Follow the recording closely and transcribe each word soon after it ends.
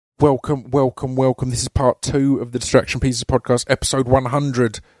Welcome. This is part 2 of the Distraction Pieces podcast, episode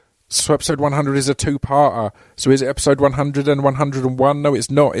 100. So episode 100 is a two-parter. So is it episode 100 and 101? No,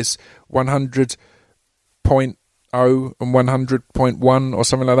 it's not. It's 100.0 and 100.1 or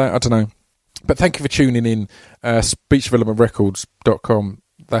something like that. I don't know. But thank you for tuning in. SpeechDevelopmentRecords.com.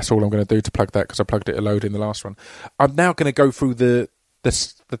 That's all I'm going to do to plug that, because I plugged it a load in the last one. I'm now going to go through the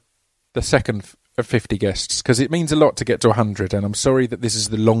second of 50 guests, because it means a lot to get to 100, and I'm sorry that this is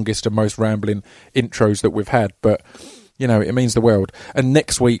the longest and most rambling intros that we've had, but you know, it means the world. And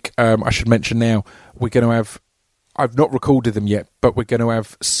next week, I should mention now, we're going to have, I've not recorded them yet, but we're going to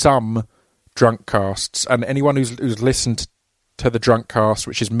have some drunk casts, and anyone who's listened to the drunk cast,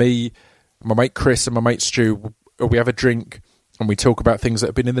 which is me, my mate Chris and my mate Stu, we have a drink and we talk about things that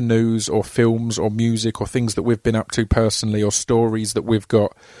have been in the news or films or music or things that we've been up to personally or stories that we've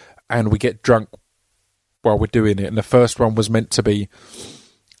got, and we get drunk while we're doing it. And the first one was meant to be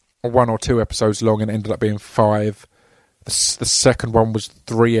 1 or 2 episodes long and ended up being 5. The second one was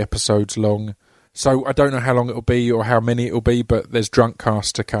 3 episodes long. So I don't know how long it'll be or how many it'll be, but there's drunk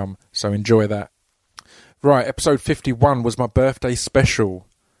cast to come, so enjoy that. Right, episode 51 was my birthday special.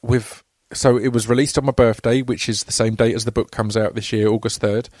 So it was released on my birthday, which is the same date as the book comes out this year, August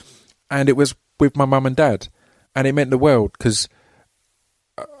 3rd, and it was with my mum and dad, and it meant the world, because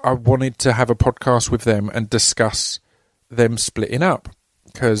I wanted to have a podcast with them and discuss them splitting up,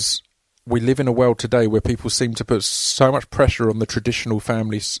 because we live in a world today where people seem to put so much pressure on the traditional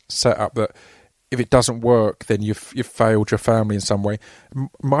family setup that if it doesn't work, then you've failed your family in some way.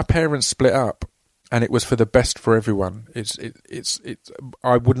 My parents split up, and it was for the best for everyone.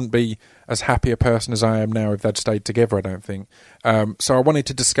 I wouldn't be as happy a person as I am now if they'd stayed together, I don't think. So I wanted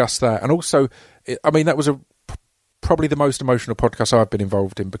to discuss that, and also, that was probably the most emotional podcast I've been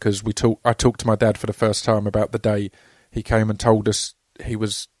involved in, because I talked to my dad for the first time about the day he came and told us he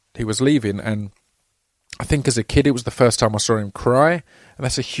was leaving, and I think as a kid it was the first time I saw him cry, and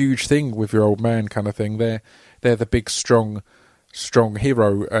that's a huge thing with your old man kind of thing. They're the big strong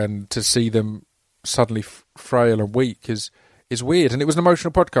hero, and to see them suddenly frail and weak is weird. And it was an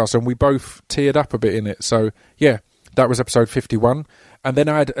emotional podcast, and we both teared up a bit in it. So yeah, that was episode 51. And then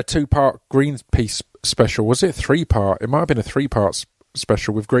I had a 2-part Greenpeace special. Was it a 3-part? It might have been a 3-part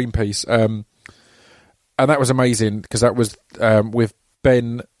special with Greenpeace. And that was amazing, because that was with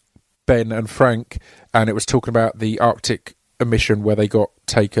Ben and Frank, and it was talking about the Arctic emission where they got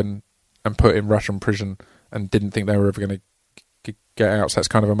taken and put in Russian prison and didn't think they were ever going to get out. So that's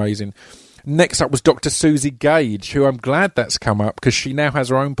kind of amazing. Next up was Dr. Susie Gage, who I'm glad that's come up, because she now has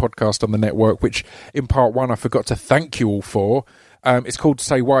her own podcast on the network, which in part 1 I forgot to thank you all for. It's called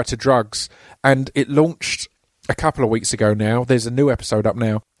Say Why to Drugs, and it launched a couple of weeks ago now. There's a new episode up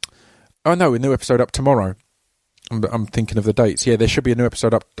now. Oh no, a new episode up tomorrow. I'm thinking of the dates. Yeah, there should be a new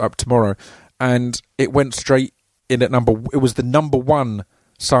episode up tomorrow. And it went straight in at it was the number 1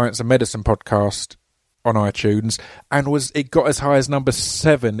 science and medicine podcast on iTunes, and it got as high as number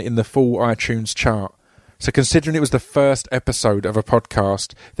 7 in the full iTunes chart. So considering it was the first episode of a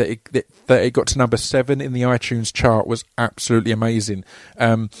podcast, that it got to number 7 in the iTunes chart was absolutely amazing.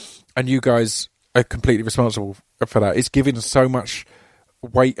 And you guys are completely responsible for that. It's giving so much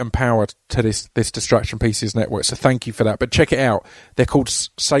weight and power to this Distraction Pieces network, so thank you for that. But check it out. They're called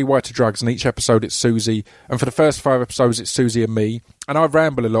Say Why to Drugs, and each episode it's Susie, and for the first 5 episodes it's Susie and me, and I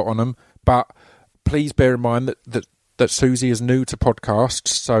ramble a lot on them, but please bear in mind that Susie is new to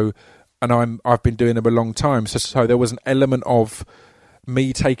podcasts, and I've been doing them a long time, so there was an element of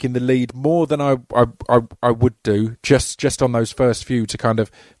me taking the lead more than I would do just on those first few, to kind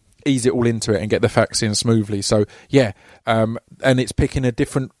of ease it all into it and get the facts in smoothly. So yeah, and it's picking a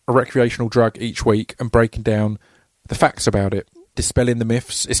different recreational drug each week and breaking down the facts about it, dispelling the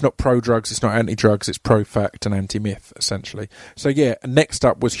myths. It's not pro-drugs, it's not anti-drugs, it's pro-fact and anti-myth, essentially. So yeah, next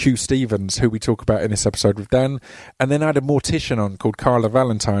up was Hugh Stevens, who we talk about in this episode with Dan, and then I had a mortician on called Carla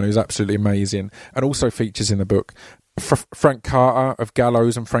Valentine, who's absolutely amazing and also features in the book. Frank Carter of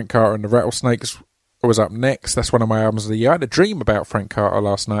Gallows and Frank Carter and the Rattlesnakes was up next. That's one of my albums of the year. I had a dream about Frank Carter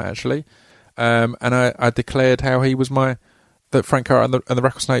last night, actually, and I declared how he was that Frank Carter and the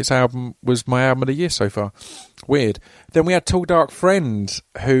Rattlesnakes album was my album of the year so far. Weird. Then we had Tall Dark Friend,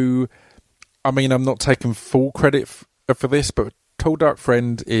 who, I'm not taking full credit for this, but Tall Dark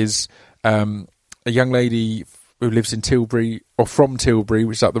Friend is a young lady who lives in Tilbury, or from Tilbury,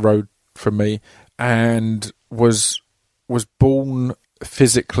 which is up the road from me, and was born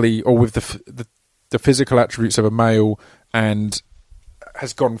physically, or with the physical attributes of a male, and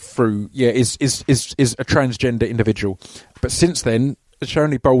has gone through, is a transgender individual. But since then, she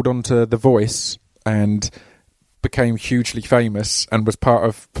only bowled onto The Voice and became hugely famous, and was part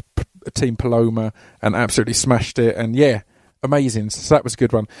of Team Paloma and absolutely smashed it. And yeah, amazing. So that was a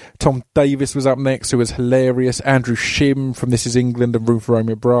good one. Tom Davis was up next, who was hilarious. Andrew Shim from This Is England and Room for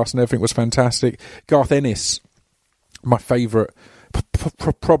Romeo Brass and everything was fantastic. Garth Ennis, my favourite,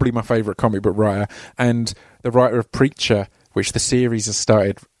 probably my favourite comic book writer, and the writer of Preacher, which the series has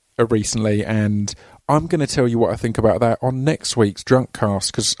started recently, and I'm going to tell you what I think about that on next week's Drunk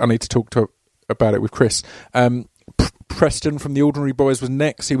Cast, because I need to talk about it with Chris. Preston from The Ordinary Boys was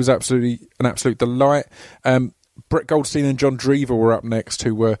next. He was an absolute delight. Brett Goldstein and John Drever were up next,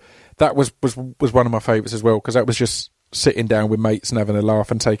 who were, that was one of my favourites as well, because that was just sitting down with mates and having a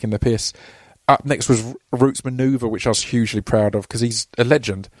laugh and taking the piss. Up next was Roots Maneuver, which I was hugely proud of because he's a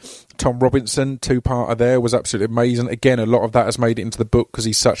legend. Tom Robinson, two-parter there, was absolutely amazing. Again, a lot of that has made it into the book because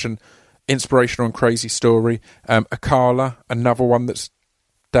he's such an inspirational and crazy story. Akala, another one that's,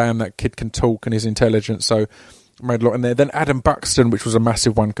 damn, that kid can talk and is intelligent, so made a lot in there. Then Adam Buxton, which was a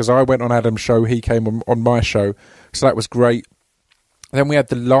massive one because I went on Adam's show, he came on my show, so that was great. Then we had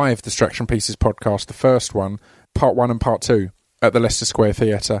the live Distraction Pieces podcast, the first one, part 1 and part 2, at the Leicester Square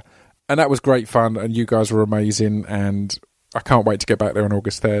Theatre. And that was great fun, and you guys were amazing, and I can't wait to get back there on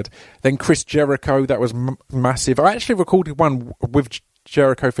August 3rd. Then Chris Jericho, that was massive. I actually recorded one with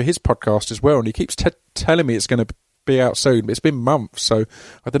Jericho for his podcast as well, and he keeps telling me it's going to be out soon, but it's been months, so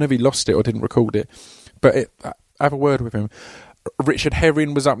I don't know if he lost it or didn't record it. But I have a word with him. Richard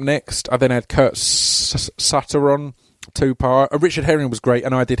Herring was up next. I then had Kurt Sutter on, two-part. Richard Herring was great,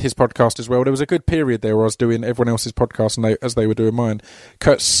 and I did his podcast as well. There was a good period there where I was doing everyone else's podcast as they were doing mine.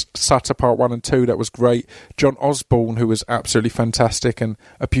 Kurt Sutter, part 1 and 2, that was great. John Osborne, who was absolutely fantastic and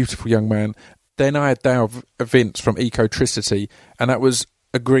a beautiful young man. Then I had Dale Vince from Ecotricity, and that was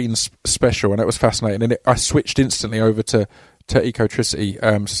a green special, and that was fascinating. And I switched instantly over to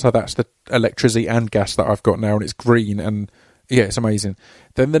Ecotricity, so that's the electricity and gas that I've got now, and it's green, and yeah, it's amazing.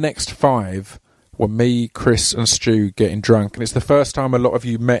 Then the next 5 were me, Chris and Stu getting drunk, and it's the first time a lot of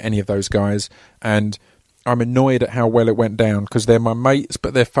you met any of those guys, and I'm annoyed at how well it went down because they're my mates,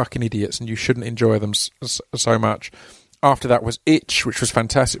 but they're fucking idiots, and you shouldn't enjoy them so much. After that was Itch, which was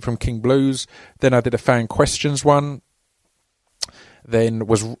fantastic, from King Blues. Then I did a fan questions one. Then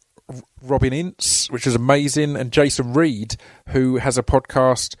was Robin Ince, which was amazing, and Jason Reed, who has a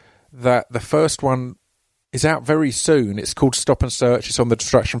podcast that the first one is out very soon. It's called Stop and Search. It's on the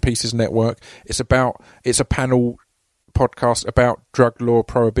Distraction Pieces Network. It's a panel podcast about drug law,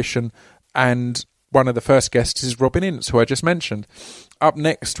 prohibition, and one of the first guests is Robin Ince, who I just mentioned. Up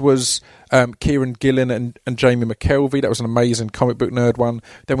next was Kieran Gillen and Jamie McKelvey. That was an amazing comic book nerd one.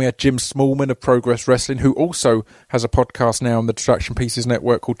 Then we had Jim Smallman of Progress Wrestling, who also has a podcast now on the Distraction Pieces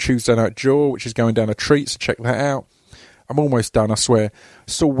Network called Tuesday Night Jaw, which is going down a treat, so check that out. I'm almost done, I swear.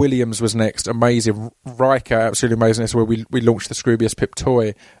 Saul Williams was next, amazing. Riker, absolutely amazing. That's where we launched the Scroobius Pip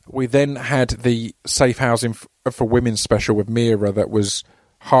toy. We then had the Safe Housing for Women special with Mira that was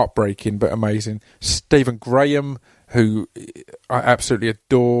heartbreaking but amazing. Stephen Graham, who I absolutely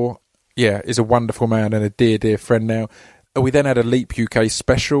adore, is a wonderful man and a dear friend now. We then had a Leap UK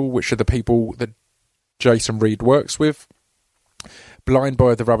special, which are the people that Jason Reed works with. Blind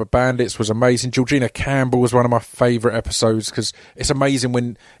Boy of the Rubber Bandits was amazing. Georgina Campbell was one of my favourite episodes because it's amazing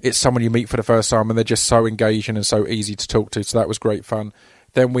when it's someone you meet for the first time and they're just so engaging and so easy to talk to, so that was great fun.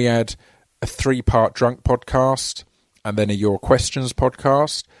 Then we had a 3-part Drunk podcast, and then a Your Questions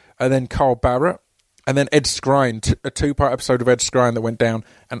podcast, and then Carl Barrett, and then Ed Skrein, a 2-part episode of Ed Skrein that went down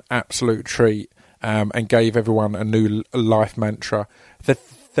an absolute treat, and gave everyone a new life mantra.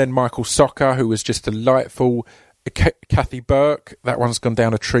 Then Michael Socker, who was just delightful. Kathy Burke, that one's gone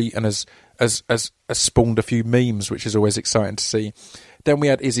down a treat and has spawned a few memes, which is always exciting to see. Then we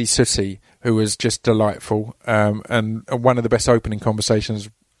had Izzy Sooty, who was just delightful, and one of the best opening conversations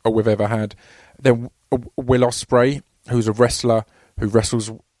we've ever had. Then Will Ospreay, who's a wrestler who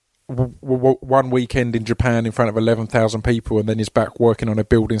wrestles one weekend in Japan in front of 11,000 people and then is back working on a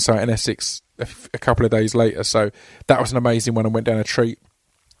building site in Essex a couple of days later. So that was an amazing one and went down a treat.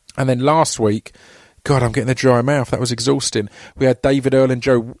 And then last week, God, I'm getting a dry mouth. That was exhausting. We had David Earl and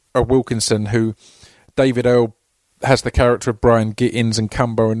Joe Wilkinson, who David Earl has the character of Brian Gittins and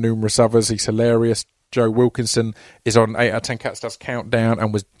Cumbo and numerous others. He's hilarious. Joe Wilkinson is on 8 out of 10 Cats Does Countdown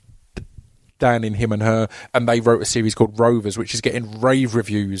and was Dan in Him and Her, and they wrote a series called Rovers, which is getting rave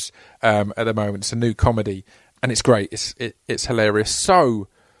reviews at the moment. It's a new comedy, and it's great. It's hilarious. So,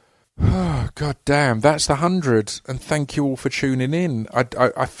 God damn, that's the 100, and thank you all for tuning in.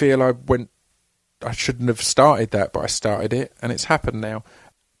 I feel I shouldn't have started that, but I started it, and it's happened now.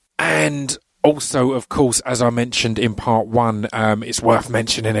 And Also, of course, as I mentioned in part one, it's worth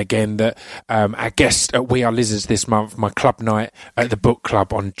mentioning again that our guest at We Are Lizards this month, my club night at the book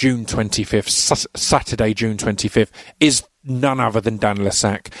club on June 25th, Saturday, June 25th, is none other than Dan Le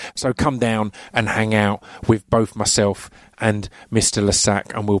Sac. So come down and hang out with both myself and Mr. Le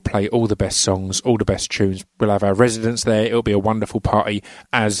Sac, and we'll play all the best songs, all the best tunes. We'll have our residents there. It'll be a wonderful party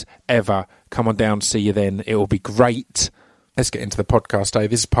as ever. Come on down, see you then. It will be great. Let's get into the podcast,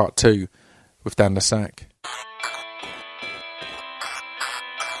 Dave. This is part 2. With Dan Le Sac.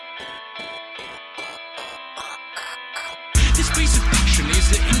 This piece of fiction is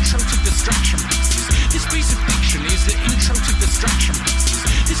the intro to distraction pieces. This piece of fiction is the intro to distraction pieces.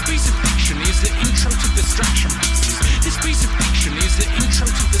 This piece of fiction is the intro to distraction pieces. This piece of fiction is the intro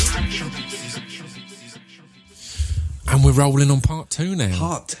to distraction pieces. And we're rolling on part 2 now.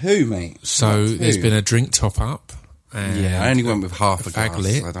 Part 2, mate. So there's been a drink top up. Yeah, I only went with half a glass.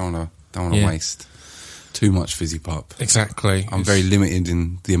 lit. I don't want to waste too much fizzy pop. Exactly. I'm very limited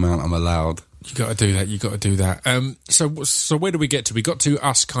in the amount I'm allowed. You got to do that. You got to do that. So where do we get to? We got to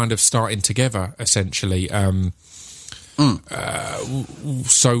us kind of starting together, essentially.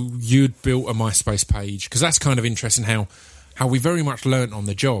 So you'd built a MySpace page, because that's kind of interesting how we very much learnt on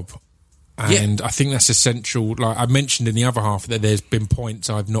the job. And I think that's essential. Like I mentioned in the other half, that there's been points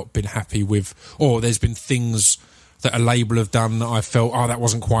I've not been happy with, or there's been things that a label have done that I felt, that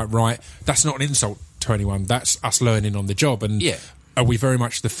wasn't quite right. That's not an insult to anyone. That's us learning on the job. And are we very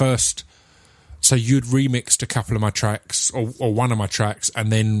much the first? So you'd remixed a couple of my tracks, or one of my tracks,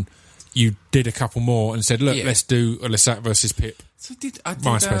 and then you did a couple more and said, look, let's do a Le Sac versus Pip. So I did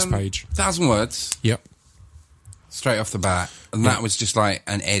MySpace page. 1,000 words. Yep. Straight off the bat. And that was just like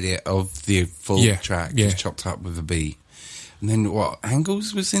an edit of the full track, just chopped up with a beat. And then what?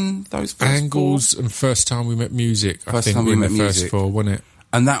 Angles was in those first Angles 4? And First Time We Met Music. I think we met the first 4, wasn't it?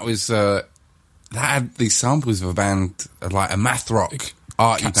 And that was that had these samples of a band like a math rock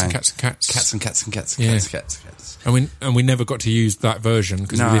arty band. Cats. Cats. And we never got to use that version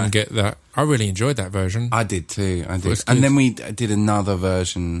because we didn't get that. I really enjoyed that version. I did too. And then we did another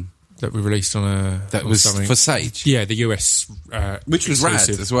version that we released on that was something. for Sage. Yeah, the US, which was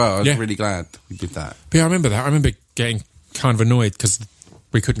exclusive. rad as well. I was really glad we did that. But yeah, I remember that. I remember getting kind of annoyed because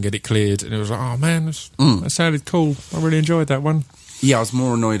we couldn't get it cleared, and it was like, oh man, that sounded cool. I really enjoyed that one. Yeah, I was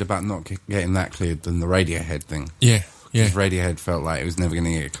more annoyed about not getting that cleared than the Radiohead thing. Yeah. Because Radiohead felt like it was never going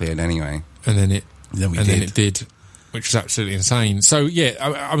to get cleared anyway. And then it did. did, which was absolutely insane. So yeah,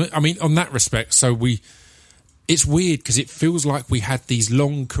 I mean, on that respect, it's weird because it feels like we had these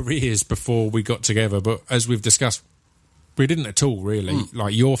long careers before we got together, but as we've discussed, we didn't at all, really.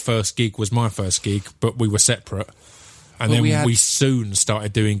 Like, your first gig was my first gig, but we were separate. And then we soon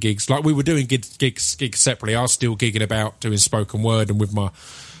started doing gigs. Like, we were doing gigs separately. I was still gigging about, doing spoken word and with my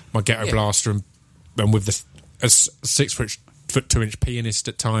ghetto blaster and with a 6 foot 2 inch pianist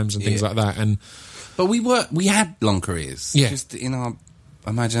at times and things like that. But we had long careers. Yeah. Just in our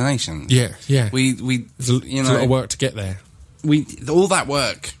imagination. Yeah. We There's a lot of work to get there. All that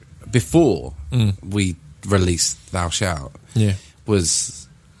work before we released Thou Shalt was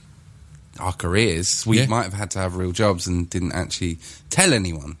our careers. We might have had to have real jobs and didn't actually tell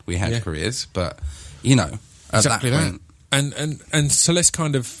anyone we had careers, but at exactly that point. And so let's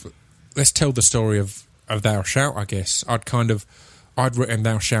tell the story of Thou Shalt, I guess. I'd written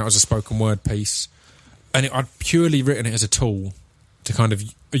Thou Shalt as a spoken word piece, and I'd purely written it as a tool to kind of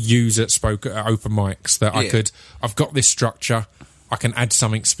use at open mics, that I've got this structure, I can add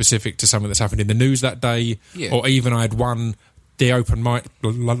something specific to something that's happened in the news that day, or even I had the open mic,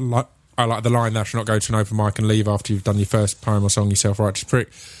 I like the line, thou shalt not go to an open mic and leave after you've done your first poem or song, you self-righteous prick,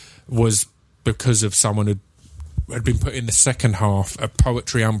 was because of someone who had been put in the second half of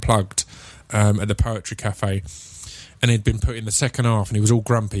Poetry Unplugged at the Poetry Cafe, and he'd been put in the second half and he was all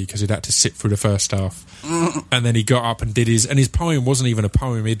grumpy because he'd had to sit through the first half. And then he got up and did his poem wasn't even a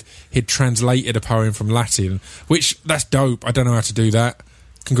poem, he'd translated a poem from Latin, which, that's dope. I don't know how to do that.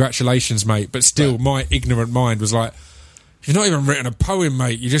 Congratulations, mate. But still, my ignorant mind was like, you've not even written a poem,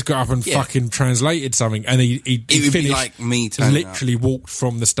 mate. You just got up and fucking translated something. And he would finished, be like me literally walked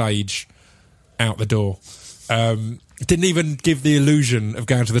from the stage out the door. Didn't even give the illusion of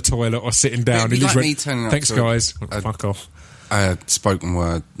going to the toilet or sitting down. It'd be like me turning up thanks, to guys. Fuck off. A spoken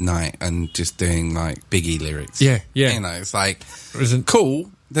word night and just doing like Biggie lyrics. Yeah. It's like, cool.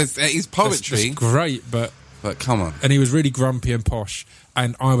 It's poetry. It's great, but come on. And he was really grumpy and posh.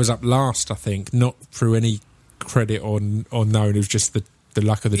 And I was up last, I think, not through any credit or known. It was just the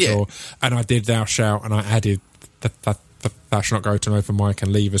luck of the draw. And I did Thou Shalt, and I added thou shalt not go to an open mic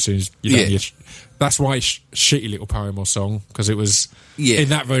and leave as soon as you done your... That's why it's Shitty Little Poem or Song, because it was... In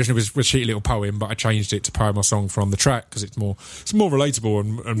that version, it was Shitty Little Poem, but I changed it to Poem or Song from the track, because it's more relatable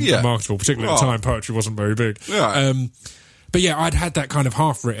and marketable, particularly at the time poetry wasn't very big. But yeah, I'd had that kind of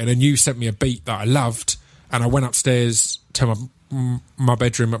half written, and you sent me a beat that I loved, and I went upstairs to my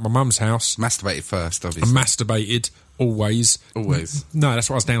bedroom at my mum's house. Masturbated first, obviously. I masturbated, always. No, that's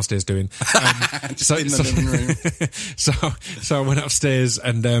what I was downstairs doing. Just in the living room. So I went upstairs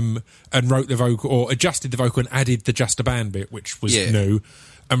and wrote the vocal, or adjusted the vocal and added the Just a Band bit, which was new,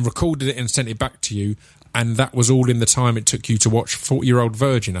 and recorded it and sent it back to you, and that was all in the time it took you to watch 40-Year-Old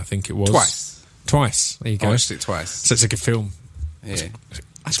Virgin, I think it was. Twice. There you go. I watched it twice. So it's like a film. Yeah.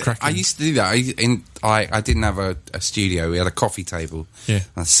 That's cracking. I used to do that. I didn't have a studio. We had a coffee table. Yeah.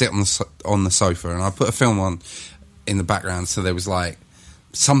 I'd sit on the sofa and I put a film on in the background, so there was like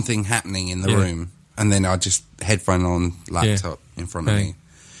something happening in the room, and then I'd just headphone on laptop in front of me.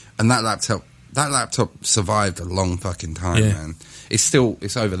 And that laptop survived a long fucking time, man. It's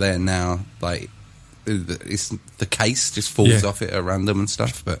over there now. Like, it's the case just falls off it at random and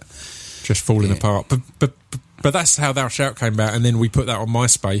stuff, but just falling apart. But that's how Thou Shalt came out, and then we put that on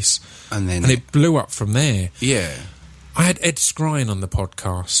MySpace, and it blew up from there. Yeah, I had Ed Skrein on the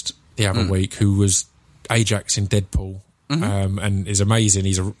podcast the other week, who was Ajax in Deadpool, and is amazing.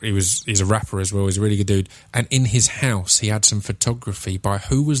 He's a rapper as well. He's a really good dude. And in his house, he had some photography by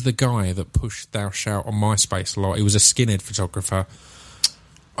who was the guy that pushed Thou Shalt on MySpace a lot. He was a skinhead photographer.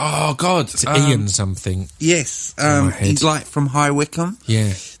 Oh God, it's Ian something. Yes, he's like from High Wycombe.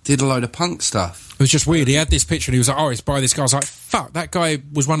 Yeah, did a load of punk stuff. It was just weird. He had this picture and he was like, "Oh, it's by this guy." I was like, "Fuck, that guy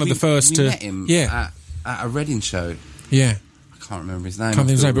was one of the first to." Met him at a Reading show. Yeah, I can't remember his name. Can't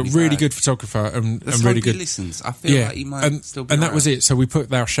think of his name, but really good photographer and really good. He listens. I feel like he might still be. And that was it. So we put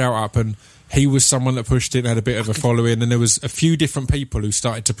Thou Shalt up, and he was someone that pushed it and had a bit of a following, and there was a few different people who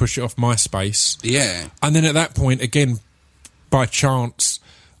started to push it off MySpace. Yeah, and then at that point, again, by chance,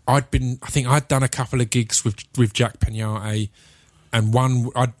 I think I'd done a couple of gigs with Jack Peñate, and one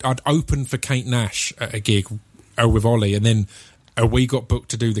I'd opened for Kate Nash at a gig with Ollie, and then we got booked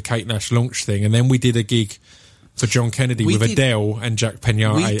to do the Kate Nash launch thing, and then we did a gig for John Kennedy with Adele and Jack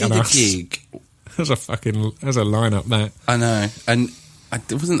Peñate. We did a gig. There's a lineup, that. I know, and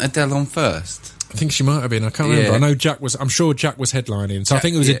wasn't Adele on first? I think she might have been. I can't remember. I know I'm sure Jack was headlining, so I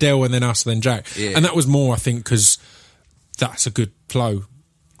think it was Adele and then us and then Jack, and that was more, I think, because that's a good flow.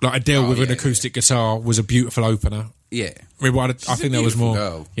 Like Adele with an acoustic guitar was a beautiful opener. Yeah, I think that was more.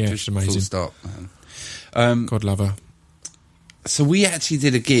 Girl. Yeah, just amazing. Full stop, man. God love her. So we actually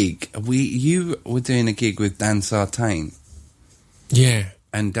did a gig. You were doing a gig with Dan Sartain. Yeah,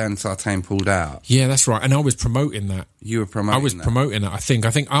 and Dan Sartain pulled out. Yeah, that's right. And I was promoting that. You were promoting. I was promoting it. I think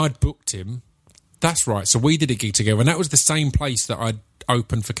I'd booked him. That's right. So we did a gig together, and that was the same place that I'd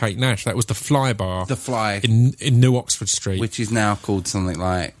opened for Kate Nash. That was the Fly Bar. The Fly in New Oxford Street, which is now called something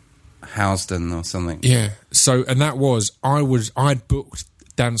like Housden or something. Yeah. So, and that was I'd booked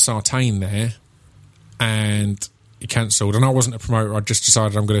Dan Sartain there, and he cancelled. And I wasn't a promoter. I just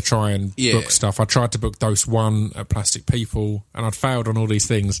decided I'm going to try and book stuff. I tried to book Dose 1 at Plastic People, and I'd failed on all these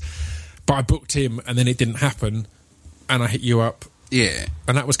things. But I booked him, and then it didn't happen. And I hit you up. Yeah.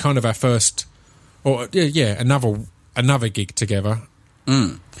 And that was kind of our first, another gig together.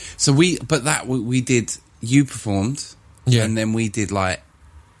 Mm. So we did. You performed. Yeah. And then we did like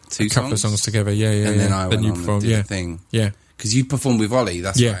a couple of songs together. Yeah. And then I went on and did a thing. Yeah. Because you performed with Ollie,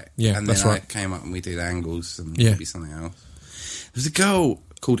 that's right. Yeah, and that's then right. I came up and we did Angles and maybe something else. There was a girl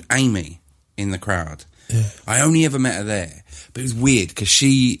called Amy in the crowd. Yeah. I only ever met her there. But it was weird because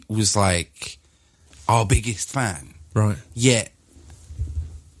she was like our biggest fan. Right. Yet,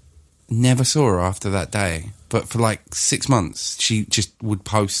 never saw her after that day. But for like 6 months, she just would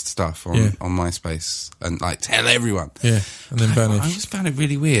post stuff on MySpace and like tell everyone. Yeah, and then vanish. I just found it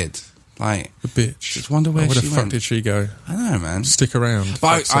really weird. Like a bitch. Just wonder where the she fuck went. did she go? I don't know, man. Stick around.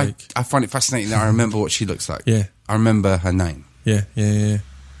 But I find it fascinating that I remember what she looks like. Yeah. I remember her name. Yeah.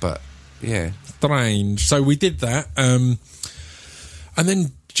 But yeah. Strange. So we did that. And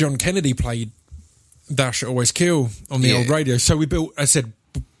then John Kennedy played Thou Shalt Always Kill on the old radio. So we built, I said,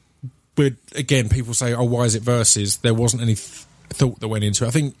 again, people say, oh, why is it verses? There wasn't any thought that went into it.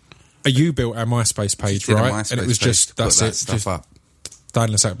 I think you built our MySpace page, right? And it was just, that's it. Stuff up. Dan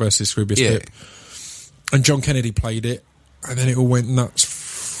Lasac versus Scroobius Pip. And John Kennedy played it, and then it all went nuts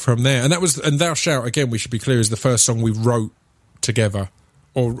from there. And Thou Shalt, again, we should be clear, is the first song we wrote together.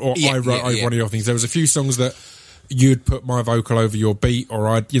 Or I wrote over one of your things. There was a few songs that you'd put my vocal over your beat, or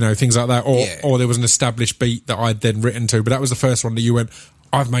I'd, things like that. Or there was an established beat that I'd then written to. But that was the first one that you went,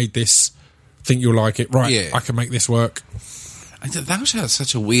 I've made this think you'll like it. Right, Yeah. I can make this work. And Thou Shalt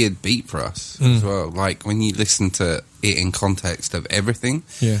such a weird beat for us as well. Like, when you listen to it in context of everything,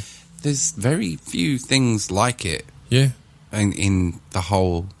 Yeah. there's very few things like it Yeah. in the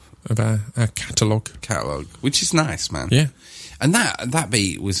whole About our catalogue. catalogue, which is nice, man. Yeah. And that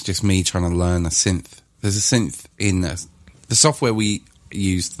beat was just me trying to learn a synth. There's a synth in the software we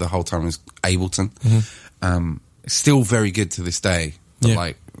used the whole time was Ableton. It's still very good to this day. But Yeah.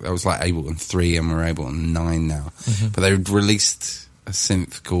 like, that was like Ableton 3 and we're Ableton 9 now. But they released a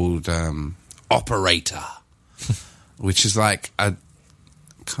synth called Operator, which is like a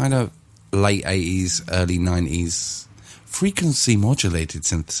kind of late 80s, early 90s frequency modulated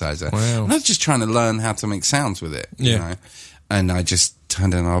synthesizer. Wow. And I was just trying to learn how to make sounds with it, you Yeah. know. And I just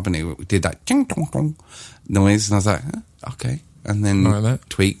turned it knob and it did that ching, dong, dong noise, and I was like, okay. And then Like that.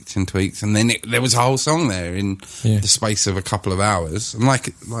 tweaked and tweaked, and then there was a whole song there in Yeah. the space of a couple of hours. And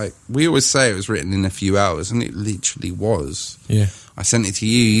like we always say, it was written in a few hours, and it literally was. Yeah. I sent it to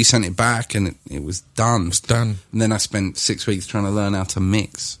you, you sent it back, and it was done. It's done. And then I spent 6 weeks trying to learn how to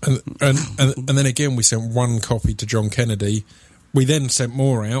mix. And then again, we sent one copy to John Kennedy. We then sent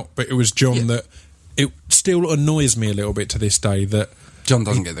more out, but it was John that... It still annoys me a little bit to this day that... John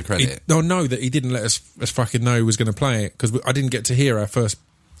doesn't get the credit. that he didn't let us fucking know he was going to play it, because I didn't get to hear our first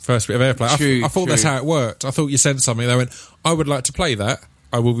bit of airplay. True, I thought that's true. how it worked. I thought you sent something, they went, I would like to play that,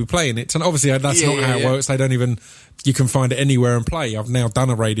 I will be playing it. And obviously that's not how it works. They don't even... You can find it anywhere and play. I've now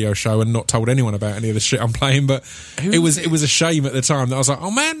done a radio show and not told anyone about any of the shit I'm playing, but it was a shame at the time that I was like,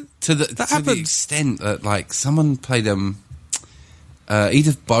 oh man, that happened. the extent that like someone played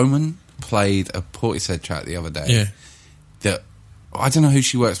Edith Bowman played a Portishead track the other day. Yeah. That I don't know who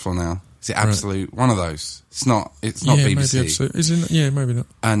she works for now. Is it Absolute? One of those. It's not BBC. Maybe Absolute. Maybe not.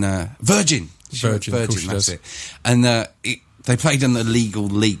 And Virgin. Virgin, of course she that's does. it. And they played an illegal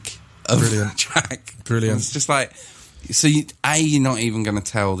leak of Brilliant. the track. Brilliant. It's just like, so you're not even going to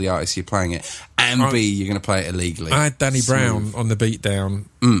tell the artist you're playing it, and B, you're going to play it illegally. I had Danny Smooth. Brown on the beatdown,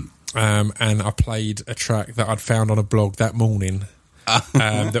 and I played a track that I'd found on a blog that morning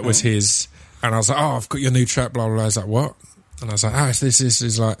that was his, and I was like, oh, I've got your new track, blah, blah, blah. I was like, what? And I was like, oh, this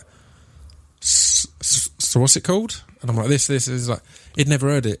is like, so what's it called? And I'm like, this is like, he'd never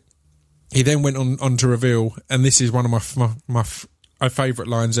heard it. He then went on to reveal, and this is one of my favourite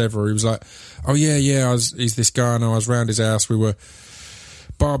lines ever. He was like, oh yeah, he's this guy, and I was round his house, we were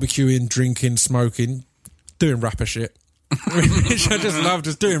barbecuing, drinking, smoking, doing rapper shit. Which I just love,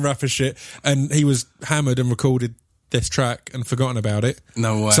 just doing rapper shit. And he was hammered and recorded this track and forgotten about it.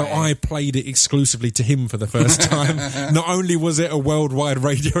 No way. So I played it exclusively to him for the first time. Not only was it a worldwide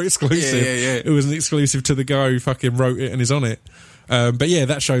radio exclusive, it was an exclusive to the guy who fucking wrote it and is on it. But yeah,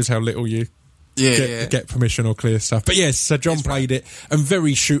 that shows how little you get permission or clear stuff. But yes, so John played it, and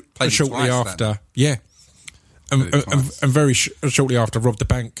very shortly after, and very shortly after, Rob the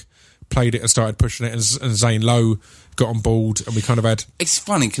Bank played it and started pushing it, and Zane Lowe got on board, and we kind of had... It's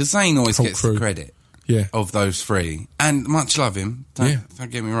funny, because Zane always gets the credit of those three, and much love him, don't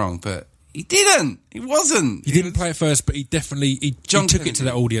get me wrong, but he didn't. He wasn't. He didn't play it first, but he definitely... He took it to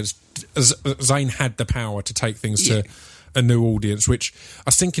that audience. Zane had the power to take things to a new audience, which I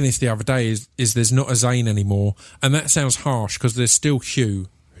was thinking this the other day, is there's not a Zane anymore, and that sounds harsh, because there's still Hugh,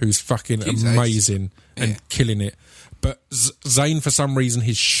 who's fucking amazing and killing it, but Zane, for some reason,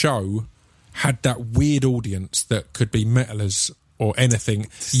 his show had that weird audience that could be metalers or anything,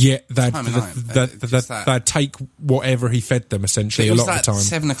 yet they'd take whatever he fed them, essentially, a lot of the time.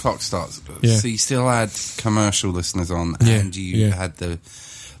 7 o'clock starts, so you still had commercial listeners on, and you had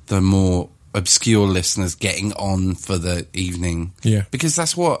the more obscure listeners getting on for the evening. Yeah. Because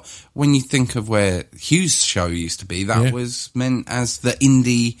that's what, when you think of where Hugh's show used to be, that was meant as the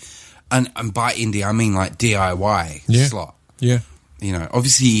indie, and by indie I mean like DIY slot. Yeah. You know,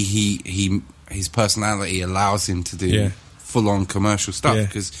 obviously his personality allows him to do full-on commercial stuff,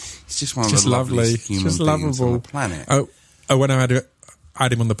 because he's just one of the loveliest human beings on the planet. Oh, when I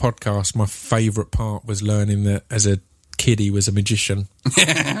had him on the podcast, my favourite part was learning that as a kid he was a magician,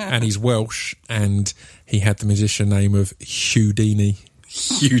 and he's Welsh, and he had the musician name of Houdini.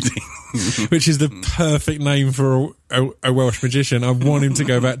 Which is the perfect name for a Welsh magician. I want him to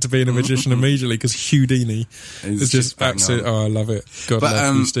go back to being a magician immediately, because Houdini is just absolute. Oh, I love it. God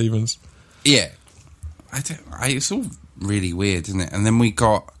love Hugh Stevens. Yeah, it's all really weird, isn't it? And then we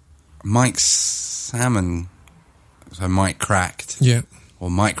got Mike Salmon, so Mike Cracked, or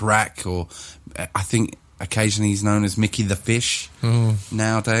Mike Rack, or I think occasionally he's known as Mickey the Fish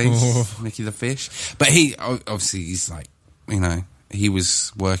nowadays. Mickey the Fish, but he obviously he's like, you know, he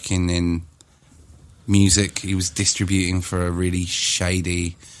was working in music. He was distributing for a really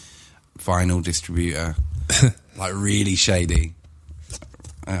shady vinyl distributor, like really shady.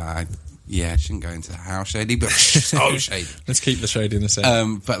 I shouldn't go into how shady, but so shady. Let's keep the shade in a sec.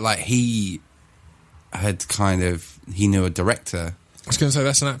 But like he knew a director. I was going to say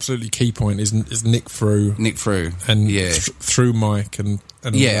that's an absolutely key point. Is Nick Frew? Nick Frew, and through Mike and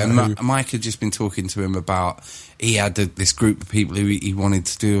Mike had just been talking to him about he had this group of people who he wanted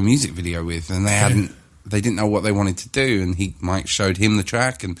to do a music video with, and they didn't know what they wanted to do, and Mike showed him the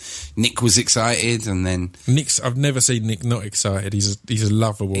track, and Nick was excited, and then I've never seen Nick not excited. He's a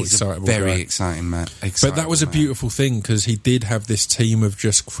lovable, excitable very guy. exciting man. But that was a beautiful thing because he did have this team of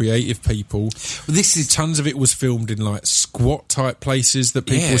just creative people. Well, tons of it was filmed in like squat type places that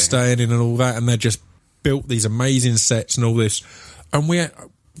people were staying in and all that, and they just built these amazing sets and all this. And it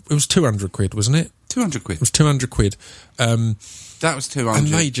was 200 quid, wasn't it? 200 quid. It was 200 quid. That was 200. And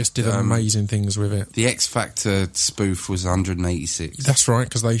they just did amazing things with it. The X Factor spoof was 186. That's right,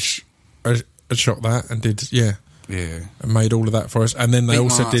 because they shot that and did, and made all of that for us. And then they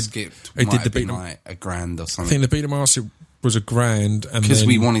also did the Beat 'em like $1,000 or something. I think the Beat 'em Arse was $1,000, and because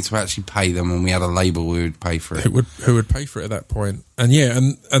we wanted to actually pay them, and we had a label who would pay for it. Who would pay for it at that point? And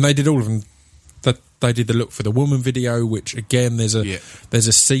and they did all of them. They did the Look for the Woman video, which again there's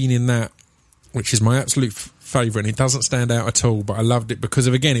a scene in that which is my absolute favourite, and it doesn't stand out at all, but I loved it because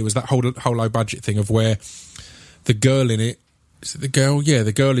of, again, it was that whole low budget thing of where the girl in it, is it the girl? Yeah,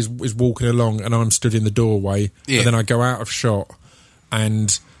 the girl is walking along and I'm stood in the doorway, and then I go out of shot,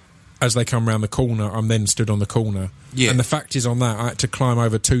 and as they come around the corner, I'm then stood on the corner. Yeah. And the fact is on that, I had to climb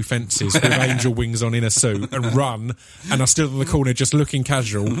over 2 fences with angel wings on in a suit and run, and I stood on the corner just looking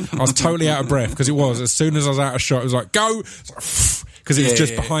casual. I was totally out of breath because as soon as I was out of shot, it was like, go! Because it was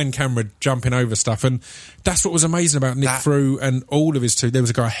just behind camera jumping over stuff, and that's what was amazing about Nick Frew and all of his two. There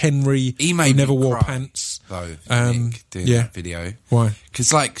was a guy, Henry, who never wore pants. Though, Nick, doing that video. Why?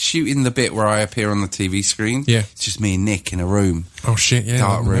 Because like shooting the bit where I appear on the TV screen, it's just me and Nick in a room. Oh shit,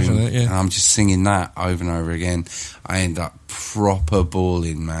 dark room, and I'm just singing that over and over again. I end up proper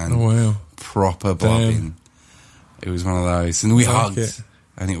bawling, man. Oh wow, proper bobbing. It was one of those, and we hugged,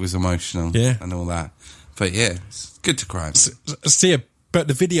 and it was emotional, and all that. But yeah, it's good to cry. But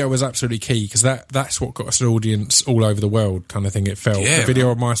the video was absolutely key because that's what got us an audience all over the world, kind of thing. It felt the video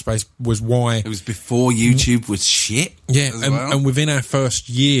on MySpace was why it was before YouTube was shit. Yeah, and within our first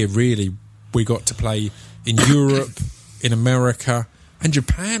year, really, we got to play in Europe, in America, and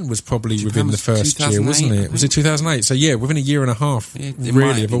Japan was probably within the first year, wasn't it? Was it 2008? So yeah, within a year and a half,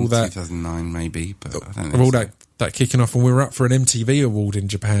 really, of all that 2009 maybe, but I don't know. Of all that kicking off, and we were up for an MTV award in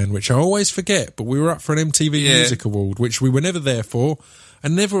Japan, which I always forget, but we were up for an MTV Music Award, which we were never there for,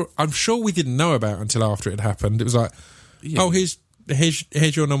 and I'm sure we didn't know about until after it happened. It was like, oh,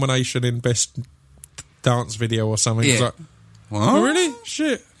 here's your nomination in Best Dance Video or something. It was like, what? Oh, really?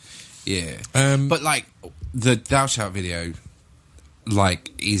 Shit. Yeah. But like the Thou Shalt video, like,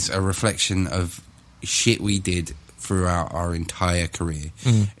 is a reflection of shit we did throughout our entire career,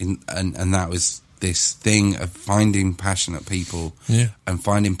 and that was this thing of finding passionate people and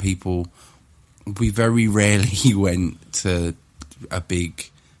finding people. We very rarely went to a big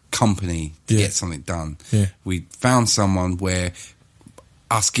company to get something done. We found someone where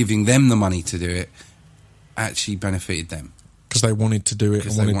us giving them the money to do it actually benefited them because they wanted to do it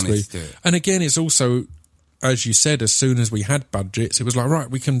and wanted to do it. And again, it's also, as you said, as soon as we had budgets, it was like, right,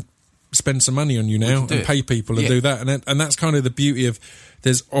 we can spend some money on you now and pay people and do that. And that's kind of the beauty of,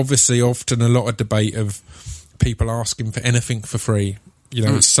 there's obviously often a lot of debate of people asking for anything for free. You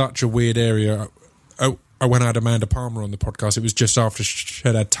know, it's such a weird area. When I had Amanda Palmer on the podcast, it was just after she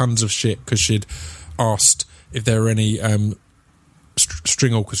had tons of shit because she'd asked if there were any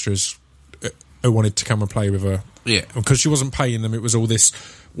string orchestras who wanted to come and play with her. Yeah. Because she wasn't paying them, it was all this,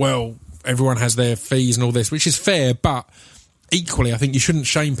 well, everyone has their fees and all this, which is fair, but equally, I think you shouldn't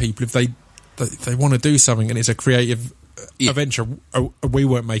shame people if they want to do something and it's a creative venture. We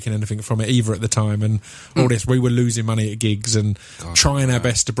weren't making anything from it either at the time, and all this, we were losing money at gigs and trying our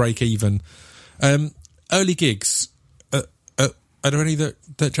best to break even. Early gigs, are there any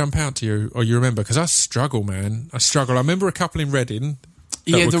that jump out to you or you remember? Because I struggle, man. I remember a couple in Reading.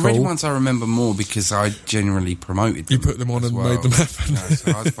 The Reading ones I remember more because I generally promoted them. You put them on and made them happen.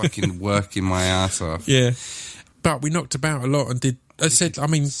 So I was fucking working my ass off. Yeah. But we knocked about a lot and did.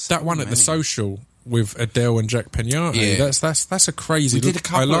 That one at the Social with Adele and Jack Peñate. Yeah. That's a crazy. We did a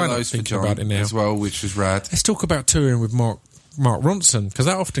couple of those for John about it now as well, which was rad. Let's talk about touring with Mark Ronson, because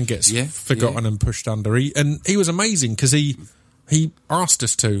that often gets forgotten and pushed under. He was amazing because he asked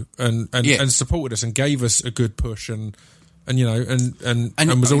us to and supported us and gave us a good push and you know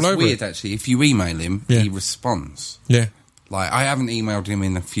and was all over weird, actually. If you email him, he responds. Yeah. Like, I haven't emailed him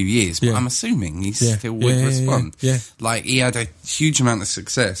in a few years, but I'm assuming he still would respond. Yeah. Like, he had a huge amount of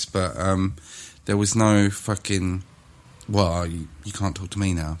success, but there was no fucking... Well, you can't talk to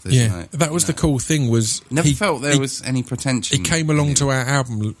me now. There's that was the cool thing. Was never felt there was any pretension. He came along to our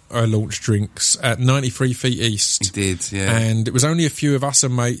album launch drinks at 93 Feet East. He did, yeah. And it was only a few of us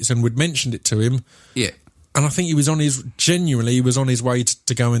and mates, and we'd mentioned it to him. Yeah. And I think he was on his way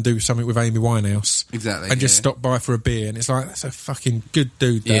to go and do something with Amy Winehouse. Exactly. And just stop by for a beer. And it's like, that's a fucking good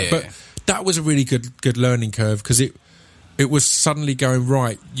dude, that. Yeah. But that was a really good learning curve, because it was suddenly going,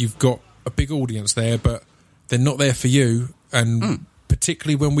 right, you've got a big audience there, but they're not there for you. And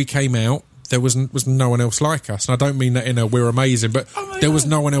particularly when we came out, there was no one else like us. And I don't mean that in a we're amazing, but there was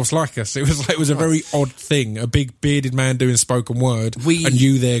no one else like us. It was a very odd thing. A big bearded man doing spoken word, and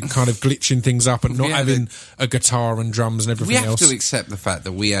you there kind of glitching things up and not having a guitar and drums and everything else. We have to accept the fact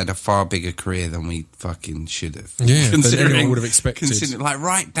that we had a far bigger career than we fucking should have. Yeah, than anyone would have expected. Like,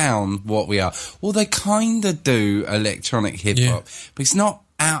 write down what we are. Well, they kind of do electronic hip-hop, but it's not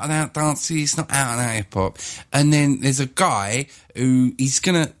out and out dancey, it's not out and out hip hop. And then there's a guy who he's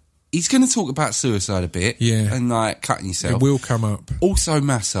gonna talk about suicide a bit, and like cutting yourself. It will come up. Also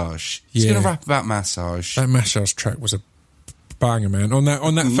massage. He's gonna rap about massage. That massage track was a banger, man. On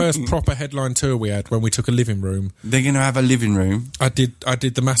that first proper headline tour we had, when we took a living room. They're gonna have a living room. I did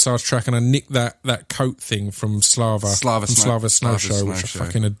the massage track, and I nicked that coat thing from Slava Snow Show, which I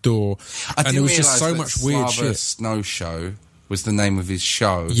fucking adore. And there was just so much weird shit. Snow Show was the name of his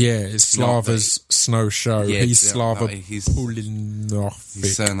show. Yeah, it's Slava's Snow Show. Yeah, he's Slava Pulinovic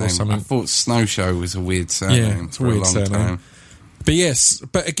or something. I thought Snow Show was a weird surname it's for a weird long surname. time.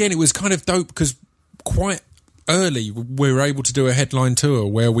 But again, it was kind of dope, because quite early we were able to do a headline tour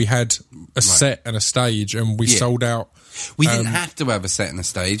where we had a set and a stage, and we sold out. We didn't have to have a set and a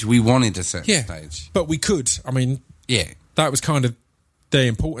stage. We wanted a set and a stage. But we could. I mean, that was kind of the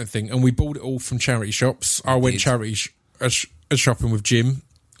important thing. And we bought it all from charity shops. I went charity shopping with Jim,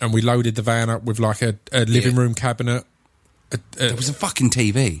 and we loaded the van up with like a living room cabinet. There was a fucking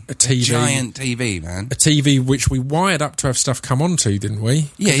TV. A giant TV, man. A TV which we wired up to have stuff come onto, didn't we?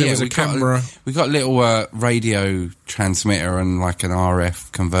 Yeah, there was a camera. We got a little radio transmitter and like an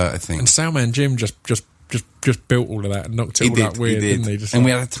RF converter thing. And Soundman Jim just built all of that and knocked it all up weird, didn't he? And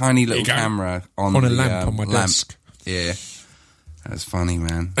we had a tiny little camera on a lamp on my desk. Yeah. That was funny,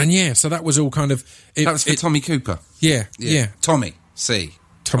 man. And so that was all kind of... that was for Tommy Cooper. Yeah. Tommy C.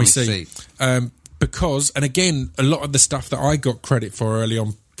 Because, and again, a lot of the stuff that I got credit for early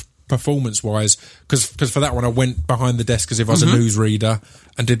on, performance-wise, because for that one I went behind the desk as if I was a newsreader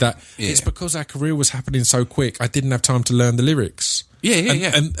and did that. Yeah. It's because our career was happening so quick, I didn't have time to learn the lyrics.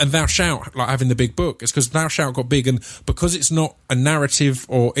 And Thou Shalt, like having the big book, it's because Thou Shalt got big, and because it's not a narrative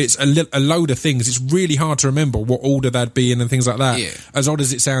or it's a load of things, it's really hard to remember what order they'd be in and things like that. Yeah. As odd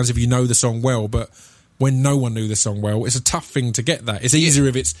as it sounds if you know the song well, but when no one knew the song well, it's a tough thing to get that. It's easier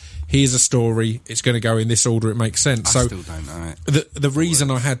if it's, here's a story, it's going to go in this order, it makes sense. I still don't know it. The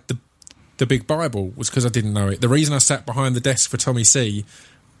reason I had the big Bible was because I didn't know it. The reason I sat behind the desk for Tommy C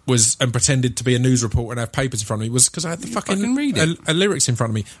was and pretended to be a news reporter and have papers in front of me was because I had the fucking read it. A lyrics in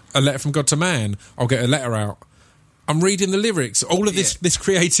front of me. A letter from God to man. I'll get a letter out. I'm reading the lyrics. All of this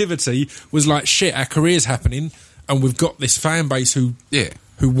creativity was like, shit, our career's happening, and we've got this fan base who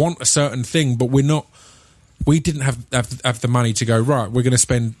want a certain thing, but we didn't have the money to go, right, we're going to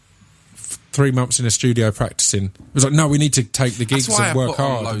spend 3 months in a studio practicing. It was like, no, we need to take the gigs and work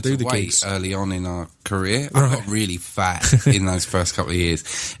hard and do the gigs. Early on in our career, I got really fat in those first couple of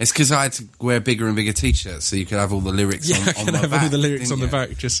years. It's because I had to wear bigger and bigger t-shirts so you could have all the lyrics on the back. All the lyrics on the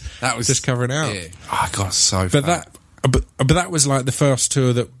back, just covering out. Yeah. I got so fat. But that was like the first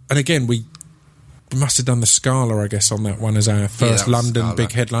tour that, and again, we must have done the Scala, I guess, on that one as our first London Scala.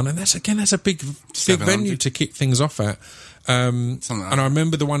 Big headline, and that's a big venue to kick things off at. And I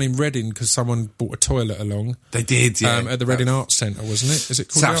remember the one in Reading because someone brought a toilet along. They did, yeah. At the Reading Arts Centre, wasn't it? Is it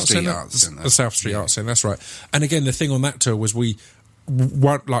called South Street Arts Centre? The South Street Arts Centre, that's right. And again, the thing on that tour was we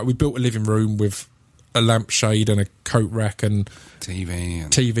built a living room with a lampshade and a coat rack and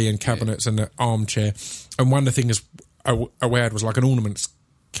TV and cabinets and an armchair. And one of the things I had was like an ornaments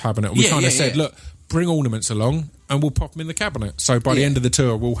cabinet. We kind of said, look, bring ornaments along and we'll pop them in the cabinet. So by the end of the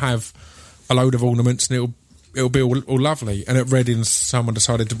tour, we'll have a load of ornaments and it'll be all lovely. And at Reading, someone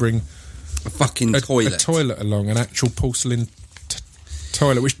decided to bring a fucking toilet. A toilet along, an actual porcelain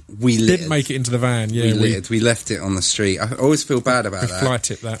toilet, which we didn't make it into the van. Yeah, we left it on the street. I always feel bad about that. Fly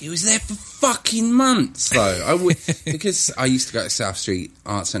tip that. It was there for fucking months, though. Because I used to go to South Street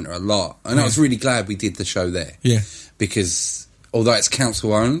Arts Centre a lot, and I was really glad we did the show there. Yeah. Because although it's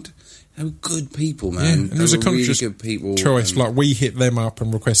council owned, They were good people, Yeah, man. and it was a conscious really good people choice. Like, we hit them up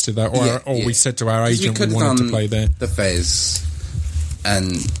and requested that, or we said to our agent we wanted to play there. The Fez,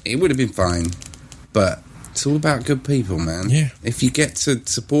 and it would have been fine, but it's all about good people, man. Yeah. If you get to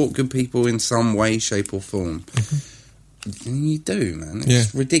support good people in some way, shape, or form, then you do, man.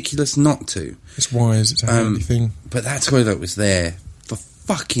 It's ridiculous not to. It's wise. It's a handy thing. But that toilet was there for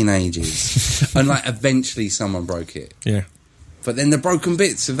fucking ages, and like eventually someone broke it. Yeah. But then the broken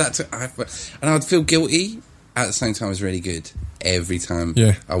bits of that, and I'd feel guilty. At the same time, it was really good every time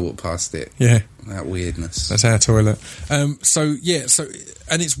I walked past it. Yeah. That weirdness. That's our toilet. And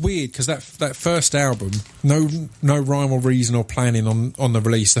it's weird because that first album, no rhyme or reason or planning on the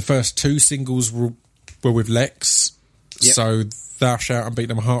release. The first 2 singles were with Lex. Yep. So Thou Shalt and Beat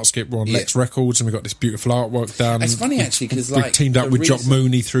Them Heart Skip were on Lex Records, and we got this beautiful artwork done. It's funny actually because we teamed up with Jock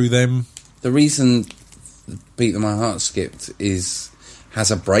Mooney through them. The reason Beat Them Heart Skipped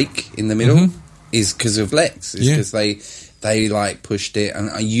has a break in the middle is because of Lex. It's because they like pushed it,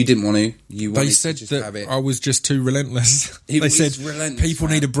 and you didn't want to. They said to just that have it. I was just too relentless. They said relentless, people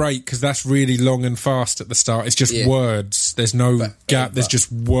need a break because that's really long and fast at the start. It's just words. There's no gap. There's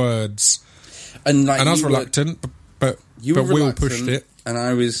just words. And I was reluctant, but Will pushed it, and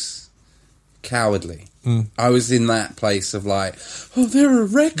I was cowardly. I was in that place of like, oh, they're a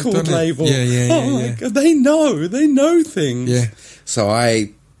record label. My God, they know things. Yeah. So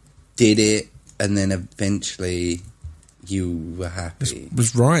I did it, and then eventually you were happy. It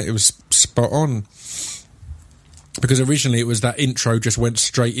was right. It was spot on. Because originally it was that intro just went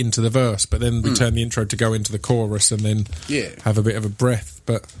straight into the verse, but then we turned the intro to go into the chorus and then have a bit of a breath.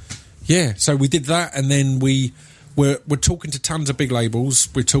 But yeah, so we did that, and then we're talking to tons of big labels.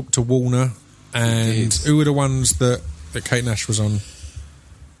 We talked to Warner, and who were the ones that Kate Nash was on?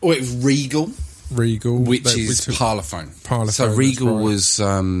 Oh, it was Regal, which is Parlophone. So Regal was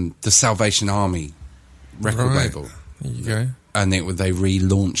the Salvation Army record label. There you go. And they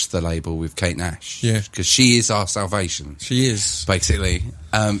relaunched the label with Kate Nash. Yeah. Because she is our salvation. She is. Basically.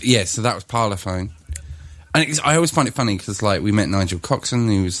 So that was Parlophone. And I always find it funny because, like, we met Nigel Coxon,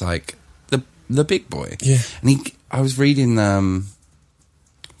 who was, like, the big boy. Yeah. And I was reading,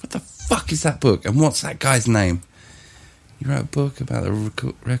 what the fuck is that book? And what's that guy's name? He wrote a book about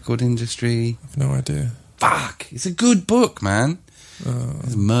the record industry. I've no idea. Fuck. It's a good book, man.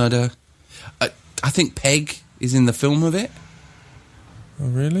 It's murder. I think Peg is in the film of it. Oh,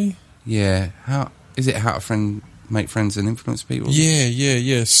 really? Yeah. How to make friends and influence people?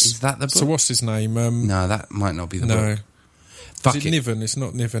 Yes. Is that the book? So what's his name? No, that might not be the book. Fuck it. Niven? It's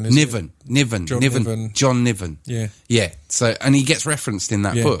not Niven, is Niven. it? Niven. John Niven. Yeah. Yeah. So, and he gets referenced in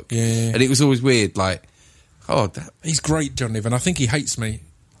that book. Yeah. And it was always weird, like, he's great, John Niven. I think he hates me.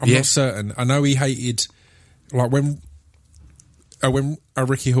 I'm not certain. I know he hated, like, when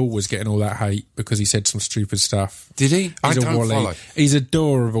Ricky Hall was getting all that hate because he said some stupid stuff. Did he? I don't follow. He's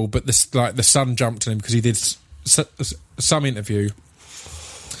adorable, but the sun jumped on him because he did some interview,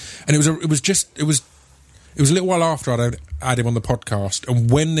 and it was a little while after I'd had him on the podcast, and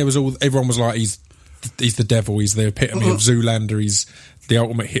when everyone was like, he's the devil, he's the epitome of Zoolander, he's the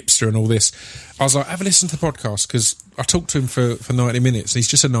ultimate hipster and all this. I was like, have a listen to the podcast, because I talked to him for 90 minutes. He's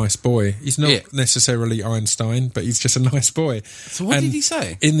just a nice boy. He's not necessarily Einstein, but he's just a nice boy. So what did he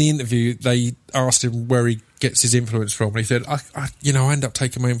say? In the interview, they asked him where he gets his influence from, and he said, I end up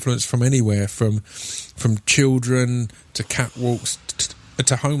taking my influence from anywhere, from children to catwalks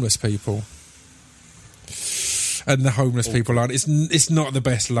to homeless people. And the homeless people line, it's not the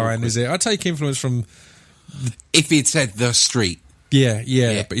best line, is it? I take influence from... If he'd said the street.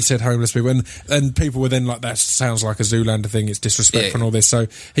 Yeah, but he said homeless people, and people were then like, that sounds like a Zoolander thing, it's disrespectful and all this, so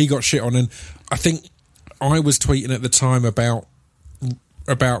he got shit on. And I think I was tweeting at the time about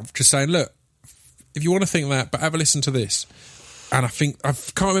just saying, look, if you want to think that, but have a listen to this. And I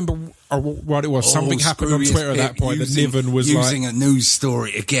can't remember what it was. Something happened on Twitter at that point that Niven was using a news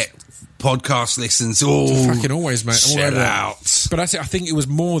story to get podcast listens. Fucking always, mate. Shut out. But I think it was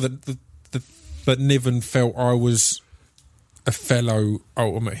more that Niven felt I was a fellow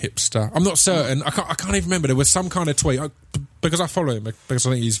ultimate hipster. I'm not certain. I can't even remember. There was some kind of tweet because I follow him, because I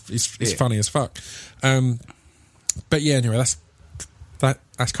think he's funny as fuck. But yeah, anyway,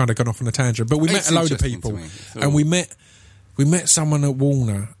 that's kind of gone off on a tangent. But we met a load of people, and we met someone at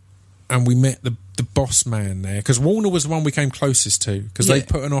Warner, and we met the boss man there, because Warner was the one we came closest to, because they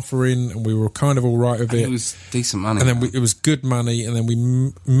put an offer in, and we were kind of all right with it. It was decent money, and then it was good money, and then we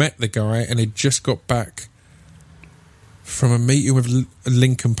met the guy, and he'd just got back from a meeting with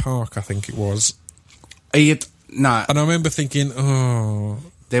Linkin Park, I think it was. No, and I remember thinking,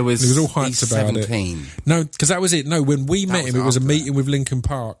 There was He was all hyped he's about 17. it. No, because that was it. No, when we met was him, it was a after meeting with Linkin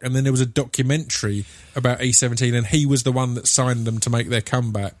Park, and then there was a documentary about E17, and he was the one that signed them to make their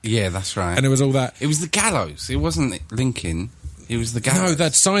comeback. Yeah, that's right. And there was all that. It was the Gallows. It wasn't Linkin. It was the Gallows. No,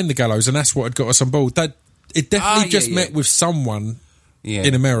 they'd signed the Gallows, and that's what had got us on board. It definitely just yeah. met with someone Yeah.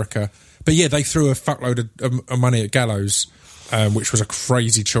 in America. But yeah, they threw a fuckload of money at Gallows, which was a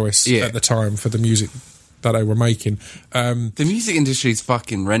crazy choice at the time for the music that they were making. The music industry's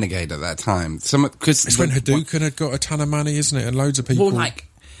fucking renegade at that time. It's when Hadouken had got a ton of money, isn't it? And loads of people... Well, like,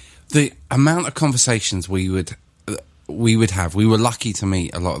 the amount of conversations we would have, we were lucky to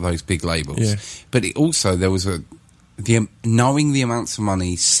meet a lot of those big labels. Yeah. But there was knowing the amounts of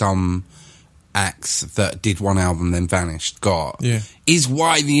money some acts that did one album then vanished is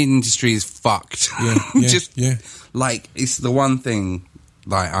why the industry is fucked. Yeah, Like, it's the one thing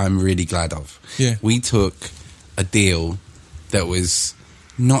like I'm really glad of. Yeah. We took a deal that was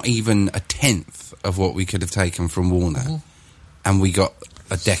not even a tenth of what we could have taken from Warner, and we got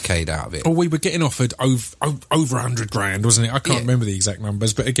a decade out of it. Or we were getting offered over 100 grand, wasn't it? I can't remember the exact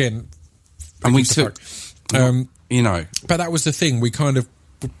numbers, but again... And we took... you know... But that was the thing. We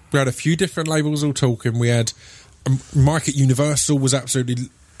had a few different labels all talking. We had... Mike at Universal was absolutely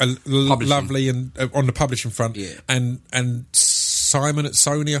lovely and on the publishing front. Yeah. And Simon at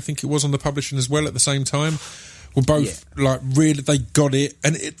Sony, I think it was, on the publishing as well at the same time. Were both, like, really... They got it.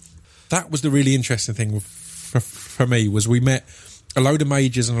 And that was the really interesting thing for me, was we met... a load of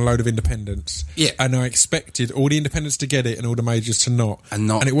majors and a load of independents. Yeah. And I expected all the independents to get it and all the majors to not.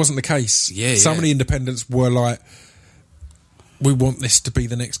 And it wasn't the case. Yeah, Some of the independents were like, we want this to be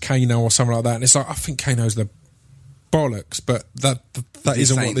the next Kano or something like that. And it's like, I think Kano's the bollocks, but that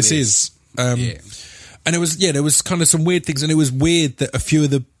isn't what this is. And there was kind of some weird things, and it was weird that a few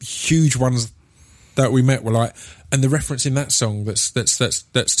of the huge ones that we met were like, and the reference in that song that's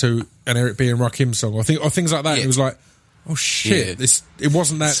to an Eric B and Rakim song or things like that. Yeah. It was like, oh shit! Yeah. It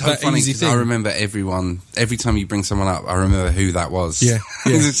wasn't that, so that funny, easy thing. I remember every time you bring someone up, I remember who that was. Yeah.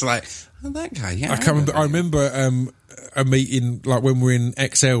 It's like, oh, that guy. Yeah, I can't remember. I remember a meeting like when we were in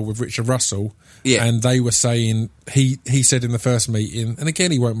XL with Richard Russell. Yeah. And they were saying he said in the first meeting, and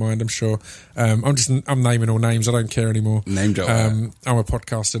again he won't mind, I'm sure. I'm naming all names. I don't care anymore. Name drop. I'm a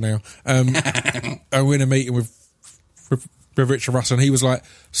podcaster now. I were in a meeting with Richard Russell, and he was like,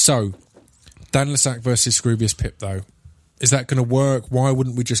 "So, Dan Lessac versus Scroobius Pip, though, is that going to work? Why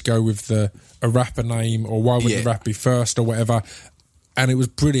wouldn't we just go with a rapper name, or why wouldn't the rap be first, or whatever?" And it was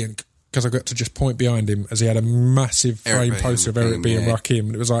brilliant because I got to just point behind him as he had a massive frame poster of Eric B and Rakim,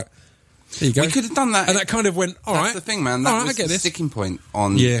 and it was like, there you go. We could have done that. And that kind of went, all right. That's the thing, man. That was the sticking point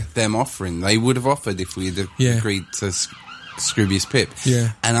on them offering. They would have offered if we had agreed to Scroobius Pip.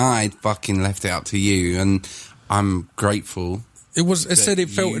 Yeah. And I fucking left it up to you, and I'm grateful. It was, I said, it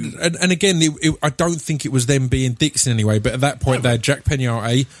felt, and again, I don't think it was them being dicks in any way, but at that point they had Jack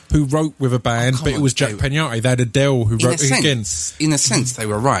Peñate, who wrote with a band, but it was Jack Peñate. They had Adele, who wrote again. In a sense, they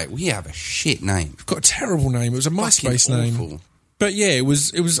were right. We have a shit name. We've got a terrible name. It was a MySpace name. But yeah, it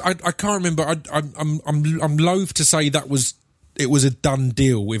was. I can't remember. I'm loath to say that it was a done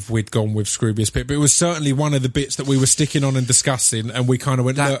deal if we'd gone with Scroobius Pip, but it was certainly one of the bits that we were sticking on and discussing, and we kind of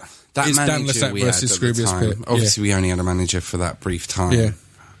went, look, it's Dan Lessac versus Scroobius Pip. Obviously, we only had a manager for that brief time. Yeah.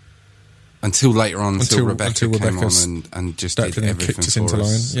 Until later on, until Rebecca came on and just did everything for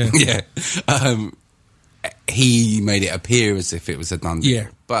us. Yeah. He made it appear as if it was a done deal.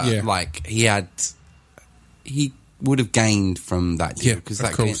 But like he would have gained from that deal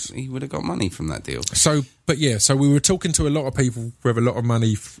because he would have got money from that deal. So we were talking to a lot of people with a lot of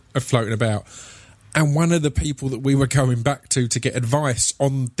money floating about, and one of the people that we were going back to get advice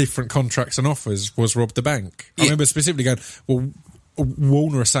on different contracts and offers was Rob the Bank. I remember specifically going, well,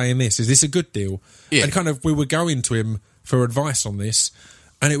 Warner are saying this, is this a good deal? Yeah. And kind of we were going to him for advice on this,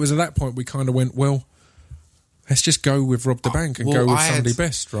 and it was at that point we kind of went, well, let's just go with Rob the Bank and go with somebody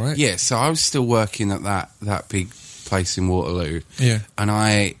best, right? Yeah, so I was still working at that big place in Waterloo. Yeah. And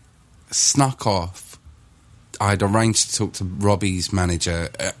I snuck off. I'd arranged to talk to Robbie's manager.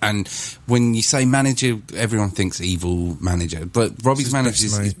 And when you say manager, everyone thinks evil manager. But Robbie's manager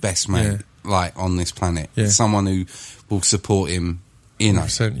is his best mate, like, on this planet. Yeah. Someone who will support him, you know,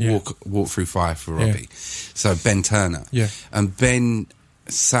 walk through fire for Robbie. Yeah. So Ben Turner. Yeah. And Ben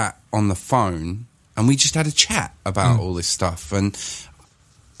sat on the phone and we just had a chat about all this stuff. And,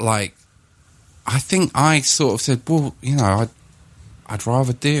 like, I think I sort of said, well, you know, I'd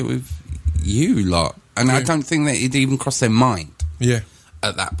rather do it with you lot. And I don't think that it even crossed their mind. Yeah.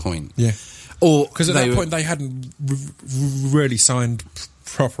 At that point. Yeah. Or because at that point they hadn't really signed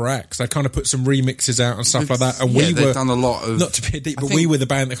proper acts. They kind of put some remixes out and stuff like that. And they've done a lot of... Not to be deep, but we were the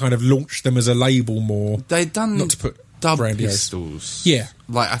band that kind of launched them as a label more. They'd done... Not to put Dub grandiose. Pistols. Yeah.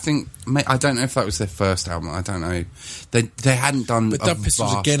 Like, I think... I don't know if that was their first album. I don't know. They hadn't done... But Dub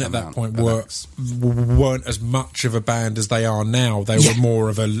Pistols, again, at that point, weren't as much of a band as they are now. They were more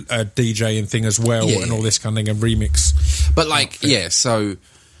of a DJing thing as well, and all this kind of thing, and remix. But, like, so...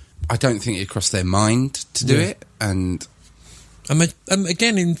 I don't think it crossed their mind to do it, and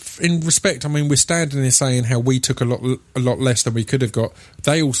again, in respect, I mean, we're standing here saying how we took a lot less than we could have got.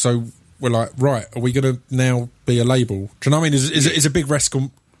 They also were like, right, are we going to now be a label? Do you know what I mean? Is a big risk on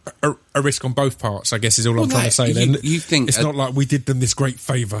a risk on both parts, I guess, is all I'm trying to say. Then you think it's not like we did them this great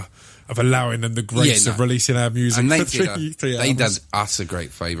favour of allowing them the grace of releasing our music. And they they did us a great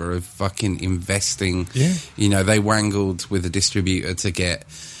favour of fucking investing. Yeah. You know, they wangled with a distributor to get...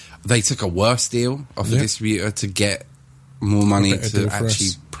 They took a worse deal off a distributor to get more money to actually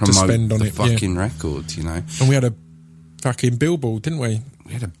promote the fucking record, you know. And we had a fucking billboard, didn't we?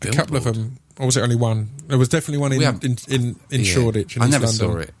 We had a billboard. A couple of them. Or was it only one? There was definitely one in Shoreditch. In I East never London.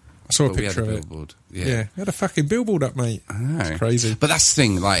 saw it. I saw a picture of it. Yeah. We had a fucking billboard up, mate. I know. It's crazy. But that's the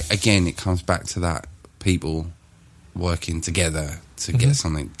thing, like, again, it comes back to that people working together to get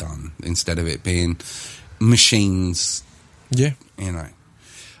something done instead of it being machines. Yeah. You know.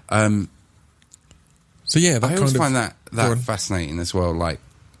 So yeah, I always find that fascinating as well. Like,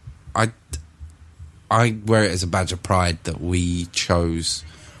 I wear it as a badge of pride that we chose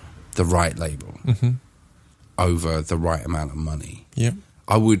the right label over the right amount of money. Yeah,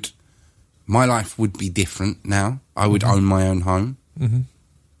 my life would be different now. I would own my own home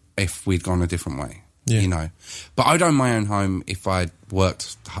if we'd gone a different way. Yeah. You know, but I'd own my own home if I'd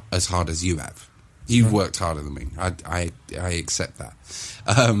worked as hard as you have. You've worked harder than me. I accept that.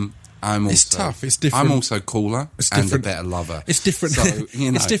 It's tough. It's different. I'm also cooler and a better lover. It's different. So,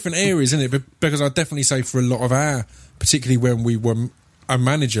 you know. It's different areas, isn't it? But because I'd definitely say for a lot of particularly when we were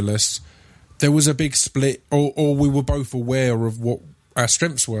managerless, there was a big split, or we were both aware of what our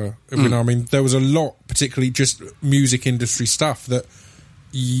strengths were. You know, I mean, there was a lot, particularly just music industry stuff that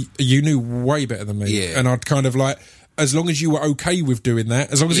you knew way better than me. Yeah. And I'd kind of like, as long as you were okay with doing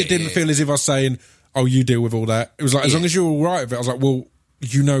that, as long as it didn't feel as if I was saying, oh, you deal with all that. It was like, as long as you're all right with it, I was like, well,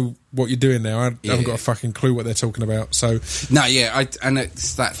 you know what you're doing now. I haven't got a fucking clue what they're talking about. So no, and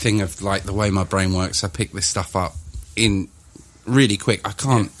it's that thing of like the way my brain works. I pick this stuff up in really quick. I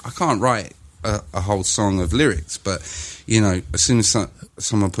can't write a whole song of lyrics, but you know, as soon as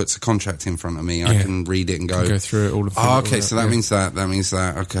someone puts a contract in front of me, I can read it and go through it all. So that means that. That means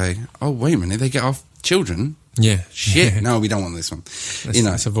that. Okay. Oh, wait a minute. They get off children. Yeah. Shit. Yeah. No, we don't want this one.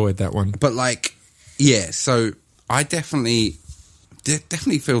 Let's avoid that one. But like, so I definitely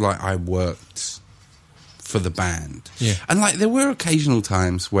feel like I worked for the band. Yeah. And like, there were occasional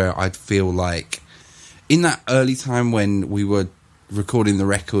times where I'd feel like, in that early time when we were recording the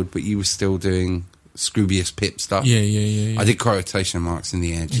record, but you were still doing Scroobius Pip stuff. Yeah. I did quotation marks in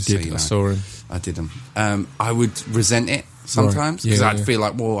the air. Just you did. So you know. I saw him. I did them. I would resent it sometimes because I'd feel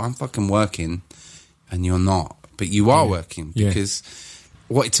like, well, I'm fucking working and you're not, but you are working because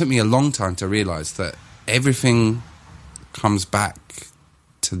it took me a long time to realise that everything comes back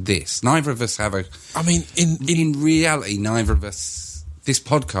to this. Neither of us have in reality, neither of us, this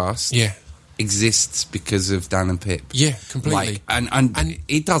podcast exists because of Dan and Pip. Yeah, completely. Like, and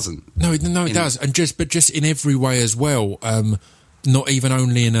it doesn't. No, it does. And just in every way as well. Not even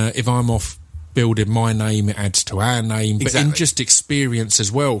only if I'm off building my name, it adds to our name, but in just experience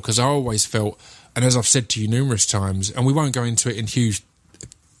as well. Because I always felt, and as I've said to you numerous times, and we won't go into it in huge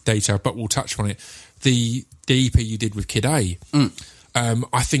detail, but we'll touch on it. The EP you did with Kid A,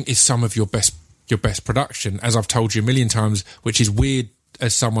 I think is some of your best production, as I've told you a million times, which is weird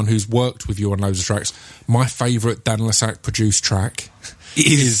as someone who's worked with you on loads of tracks. My favourite Dan Lasac produced track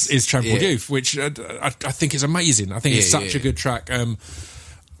is Trampled Youth, which I think is amazing. I think it's such a good track. I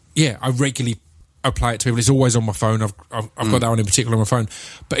regularly play it to people. It's always on my phone. I've got that one in particular on my phone.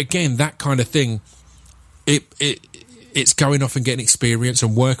 But again, that kind of thing, it's going off and getting experience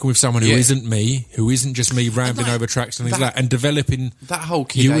and working with someone who isn't me, who isn't just me rambling over tracks and things like that, and developing that whole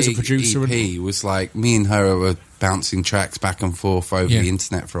you as a producer. EP was like me and her were bouncing tracks back and forth over the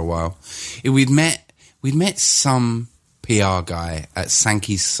internet for a while. We'd met some PR guy at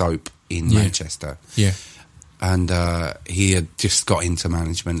Sankey's Soap in Manchester. Yeah. And he had just got into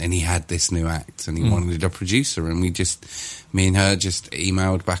management and he had this new act and he wanted a producer, and me and her just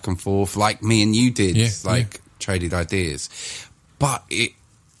emailed back and forth like me and you did, traded ideas. But it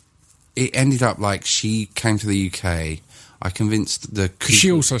it ended up like she came to the UK. I convinced the...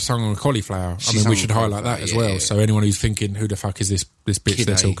 She also sung on Cauliflower. I mean, we should highlight that as well. Yeah. So anyone who's thinking, who the fuck is this bitch Kid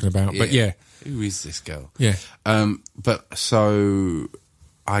they're talking about? But yeah. Who is this girl? Yeah. But so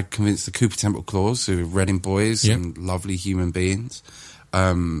I convinced the Cooper Temple Claws, who are Reading boys and lovely human beings.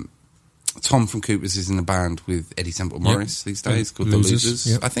 Tom from Cooper's is in a band with Eddie Temple Morris these days called The Losers.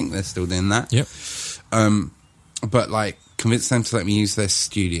 Yep. I think they're still doing that. Yep. But like convinced them to let me use their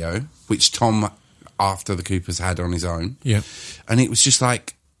studio, which Tom... after the Coopers had on his own. Yeah. And it was just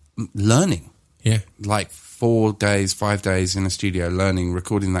like learning. Yeah. Like 5 days in a studio learning,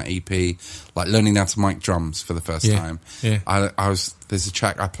 recording that EP, like learning how to mic drums for the first time. Yeah. There's a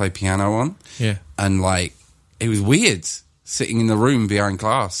track I play piano on. Yeah. And like, it was weird sitting in the room behind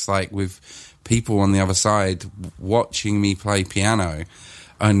glass, like with people on the other side watching me play piano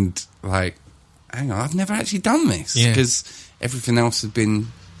and like, hang on, I've never actually done this because everything else had been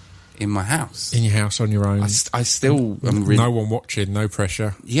in my house. In your house, on your own. I still... no one watching, no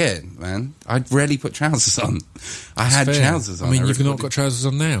pressure. Yeah, man. I rarely put trousers on. I had fair. trousers on. I mean, you've not got trousers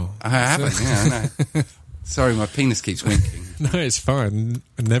on now. I haven't, I know. Sorry, my penis keeps winking. No, it's fine.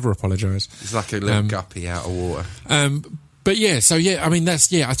 I never apologise. It's like a little guppy out of water. But yeah, so yeah, I mean,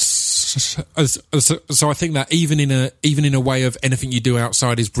 that's... Yeah, so I think that even in a way of anything you do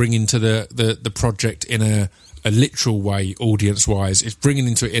outside is bringing to the project in a literal way, audience-wise, it's bringing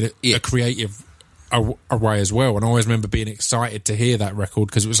into it a creative a way as well. And I always remember being excited to hear that record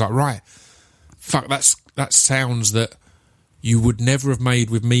because it was like, right, fuck, that sounds that you would never have made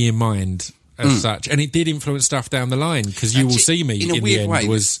with me in mind as such. And it did influence stuff down the line because You Will See Me in the end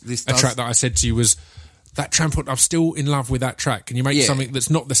was a track that I said to you was, that Tramp, I'm still in love with that track. Can you make something that's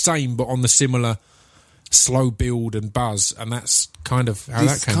not the same but on the similar slow build and buzz? And that's kind of how that came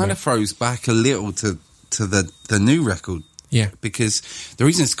This kind of throws back a little to the new record. Yeah. Because the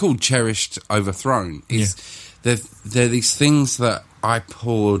reason it's called Cherished Overthrown is they're these things that I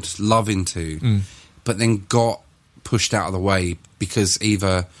poured love into, but then got pushed out of the way because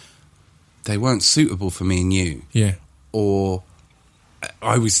either they weren't suitable for me and you, or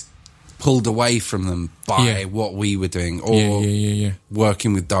I was pulled away from them by what we were doing, or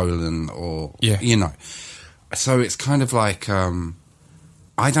working with Dolan, or, you know. So it's kind of like,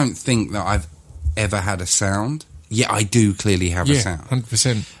 I don't think that I've ever had a sound. Yeah, I do clearly have a sound.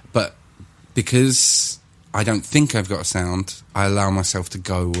 100%. But because I don't think I've got a sound, I allow myself to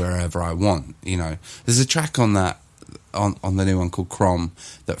go wherever I want, you know. There's a track on that, on the new one called Crom,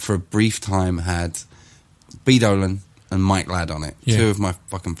 that for a brief time had B. Dolan and Mike Ladd on it. Two of my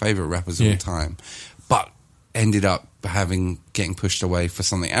fucking favourite rappers of all time. But ended up getting pushed away for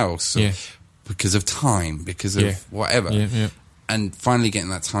something else. Because of time, because of whatever. And finally getting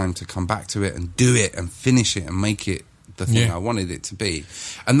that time to come back to it and do it and finish it and make it the thing I wanted it to be.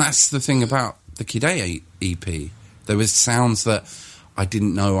 And that's the thing about the Kid A EP. There was sounds that I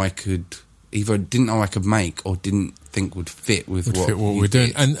didn't know I could make or didn't think would fit with what we're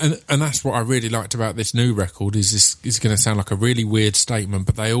doing. And that's what I really liked about this new record is this is going to sound like a really weird statement,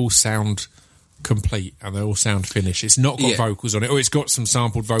 but they all sound complete and they all sound finished. It's not got vocals on it, or it's got some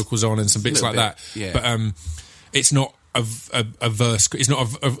sampled vocals on and some bits like that. But it's not a verse. It's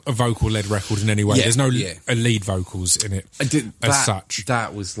not a vocal-led record in any way. There's no lead vocals in it as such.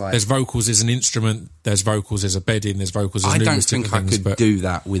 That was like... There's vocals as an instrument, there's vocals as a bedding, there's vocals as numerous different things. I don't think I could do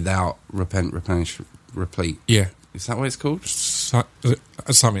that without Repent, Replenish, Replete. Yeah. Is that what it's called?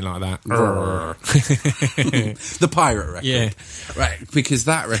 Something like that. The Pirate record. Yeah. Right, because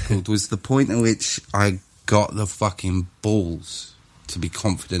that record was the point at which I got the fucking balls to be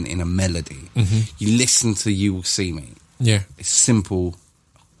confident in a melody. You listen to You Will See Me. Yeah. It's simple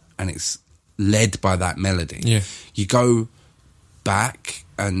and it's led by that melody. Yeah. You go back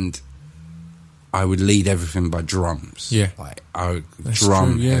and I would lead everything by drums. Yeah. Like, I that's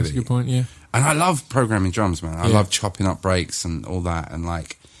drum true. Yeah, heavy. that's a good point, yeah. And I love programming drums, man. I love chopping up breaks and all that. And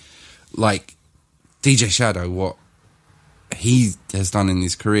like DJ Shadow, what he has done in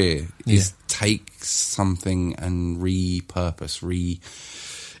his career is take something and reignite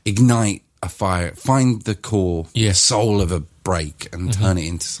a fire, find the core, soul of a break and turn it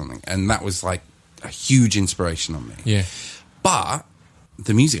into something. And that was like a huge inspiration on me. Yeah. But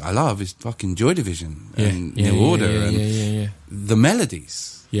the music I love is fucking Joy Division and New Order and the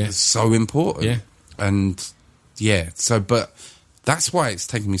melodies. Yeah. It's so important. Yeah. And but that's why it's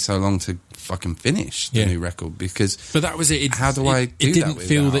taken me so long to fucking finish the new record, because... But that was it. How do I do that? It didn't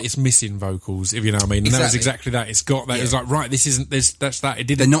feel that it's missing vocals, if you know what I mean. And that was exactly that. It's got that. It was like, right, this isn't this, that's that. It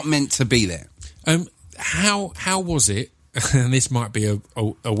didn't. They're not meant to be there. How was it, and this might be a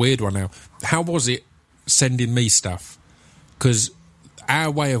weird one now, how was it sending me stuff? Because our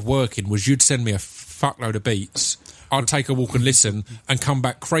way of working was you'd send me a fuckload of beats. I'd take a walk and listen and come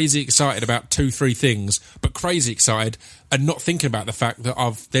back crazy excited about 2-3 things, but crazy excited and not thinking about the fact that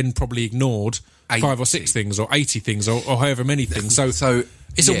I've then probably ignored 5 or 6 things or 80 things or however many things. So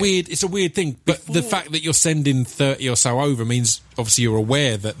it's a weird thing. But the fact that you're sending 30 or so over means obviously you're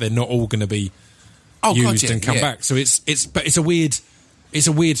aware that they're not all going to be used and come back. So it's a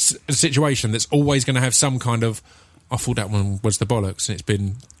weird situation that's always going to have some kind of, I thought that one was the bollocks and it's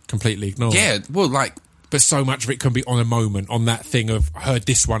been completely ignored. Yeah, well, but so much of it can be on a moment, on that thing of, I heard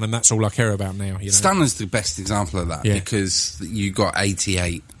this one and that's all I care about now. You know? Stunner's the best example of that because you got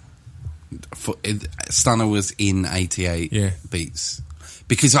 88. Stunner was in 88 beats.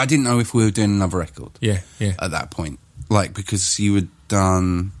 Because I didn't know if we were doing another record. Yeah. At that point. Because you had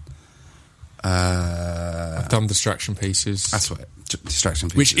done... I've done Distraction Pieces. That's right. Distraction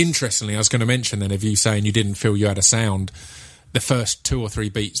Pieces. Which, interestingly, I was going to mention then, of you saying you didn't feel you had a sound, the first 2 or 3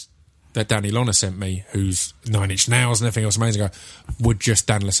 beats that Danny Lona sent me, who's 9 Inch Nails and everything else amazing, were just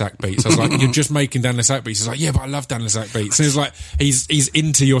Dan Lesac beats. I was like, you're just making Dan Lesac beats. He's like, yeah, but I love Dan Lesac beats. And he was like, he's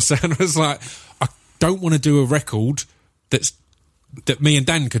into your sound. I was like, I don't want to do a record that me and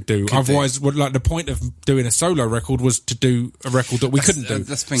Dan could do. Otherwise, the point of doing a solo record was to do a record that we couldn't do.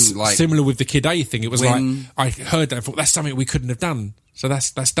 That's thing, similar with the Kid A thing. It was I heard that and thought, that's something we couldn't have done. So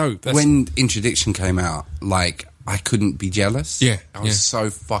that's dope. When Interdiction came out, I couldn't be jealous. Yeah. I was so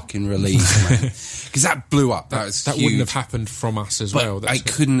fucking relieved, man. Because that blew up. That was huge. Wouldn't have happened from us as well. It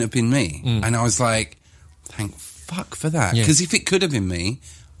couldn't have been me. And I was like, thank fuck for that. Because if it could have been me,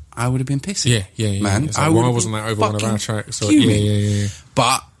 I would have been pissy. Yeah. Man, like, why wasn't that over one of our tracks? Or, yeah.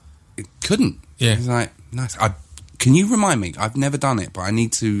 But it couldn't. Yeah. It was like, nice. Can you remind me? I've never done it, but I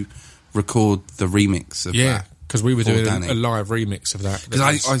need to record the remix of that. Yeah, because we were doing a live remix of that.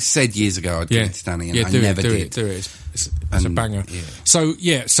 Because I said years ago I'd give it to Danny, and I never did. Do it. It's a banger. Yeah. So,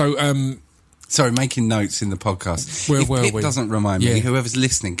 sorry, making notes in the podcast. Where if were Pip we? doesn't remind me, whoever's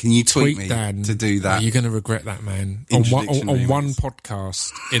listening, can you tweet me Dan to do that? You're going to regret that, man. On one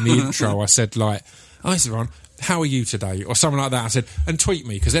podcast in the intro, I said, like, hi, everyone, how are you today? Or something like that. I said, and tweet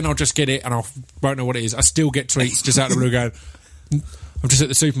me, because then I'll just get it and I won't know what it is. I still get tweets just out of the blue going, I'm just at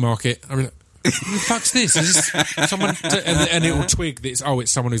the supermarket. I'm like, who the fuck's this? Is this someone? And it will twig that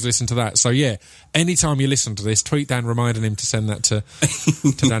it's someone who's listened to that. So yeah, anytime you listen to this, tweet Dan reminding him to send that to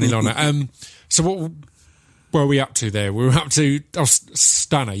Danny Lona. So what were we up to there? We were up to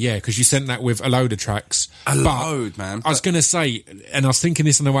Stunner, yeah, because you sent that with a load of tracks. Man. I was going to say, and I was thinking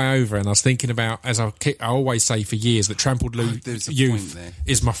this on the way over, and I was thinking about, as I always say for years, that Trampled Youth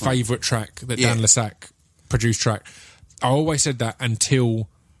is my favourite track that Dan Lesac produced track. I always said that until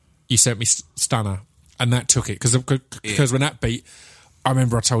you sent me Stunner, and that took it. Because when that beat, I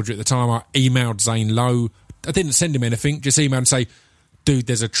remember I told you at the time, I emailed Zane Lowe. I didn't send him anything, just emailed and say, dude,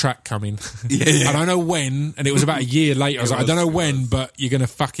 there's a track coming. I don't know when, and it was about a year later. I was like, I don't know when, but you're going to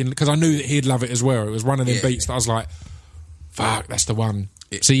fucking... Because I knew that he'd love it as well. It was one of them beats that I was like, fuck, that's the one.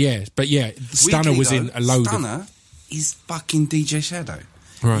 Stunner was in a load Stunner is fucking DJ Shadow.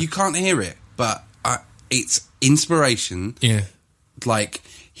 Right. You can't hear it, but it's inspiration. Yeah. Like,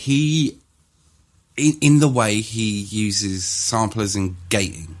 he... In the way he uses samplers and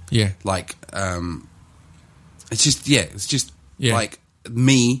gating. Yeah. Like, it's just like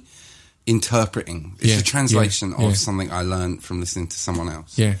me interpreting. It's a translation of something I learned from listening to someone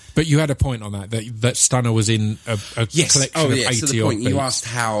else. Yeah, but you had a point on that Stunner was in a collection of 80 so the point beats. You asked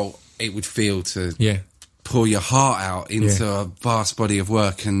how it would feel to pour your heart out into a vast body of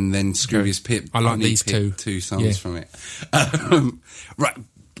work and then Scroobius Pip. I like these two songs from it. Right,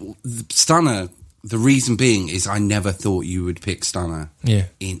 Stunner. The reason being is I never thought you would pick Stunner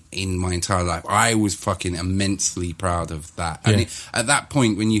in my entire life. I was fucking immensely proud of that. And at that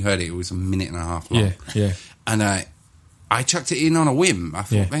point, when you heard it, it was a minute and a half long. Yeah. And I chucked it in on a whim. I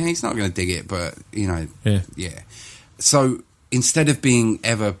thought, man, he's not going to dig it, but, you know, So instead of being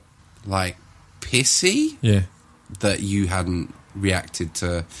ever, like, pissy that you hadn't reacted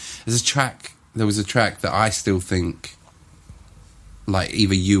to... There was a track that I still think... like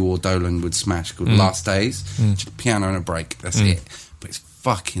either you or Dolan would smash called Last Days. Just piano and a break, that's it. But it's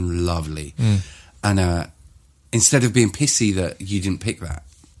fucking lovely. And instead of being pissy that you didn't pick that,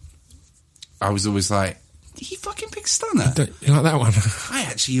 I was always like, did he fucking pick Stunner? You like that one? I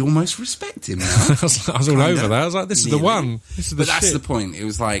actually almost respect him now. I was all over that. I was like, this is the one. This is the shit. That's the point. It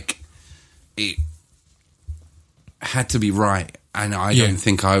was like, it had to be right. And I don't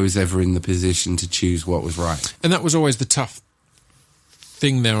think I was ever in the position to choose what was right. And that was always the tough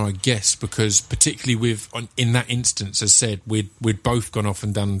thing there, I guess, because particularly in that instance, as said, we'd both gone off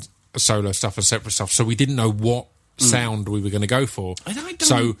and done solo stuff and separate stuff, so we didn't know what sound we were going to go for. I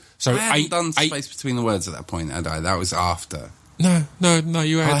hadn't done Space Between the Words at that point, had I? That was after. No,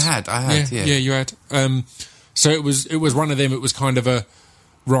 you had. I had, yeah. Yeah, you had. So it was one of them. It was kind of a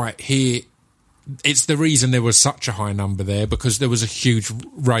right here. It's the reason there was such a high number there, because there was a huge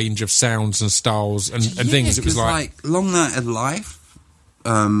range of sounds and styles and things. It was like Long Night of Life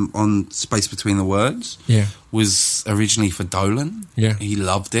on Space Between the Words. Yeah, was originally for Dolan. Yeah, he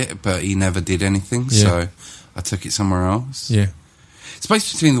loved it, but he never did anything. Yeah. So I took it somewhere else. Yeah,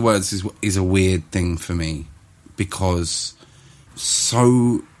 Space Between the Words is a weird thing for me, because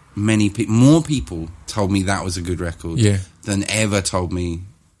so many more people told me that was a good record than ever told me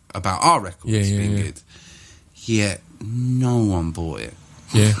about our records being good. Yet no one bought it.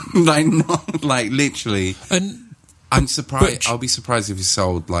 Yeah, like literally. And I'm surprised. I'll be surprised if it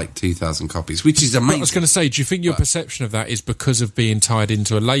sold like 2,000 copies, which is amazing. I was going to say, do you think your perception of that is because of being tied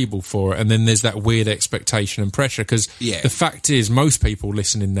into a label for it, and then there's that weird expectation and pressure? Because the fact is, most people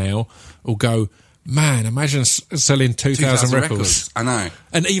listening now will go, man, imagine selling 2,000 records. I know.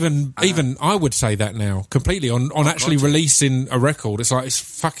 And even I would say that now, completely, on actually releasing a record. It's like, it's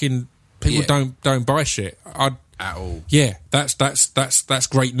fucking, people don't buy shit. At all. Yeah, that's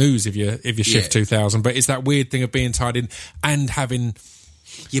great news if you shift 2,000, but it's that weird thing of being tied in and having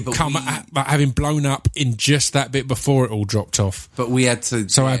having blown up in just that bit before it all dropped off. But we had to.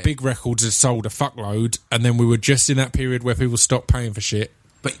 So our big records have sold a fuckload, and then we were just in that period where people stopped paying for shit.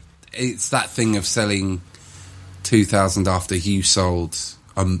 But it's that thing of selling 2,000 after you sold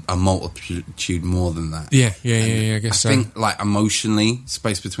a multitude more than that. Yeah. I guess so. I think, like, emotionally,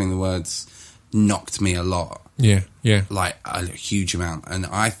 Space Between the Words knocked me a lot. Yeah. Like, a huge amount. And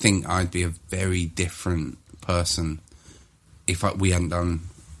I think I'd be a very different person if we hadn't done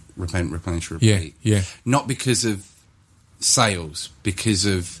Repent, Replenish, Repeat. Yeah. Not because of sales, because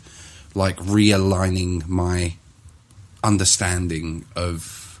of, like, realigning my understanding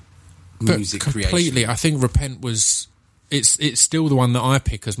of music completely, creation. I think Repent was... It's still the one that I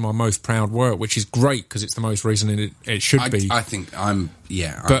pick as my most proud work, which is great because it's the most recent it should be. I think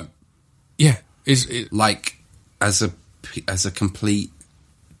like as a complete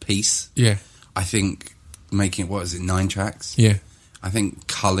piece. Yeah, I think making 9 tracks. Yeah, I think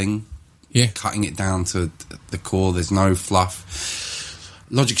cutting it down to the core. There's no fluff.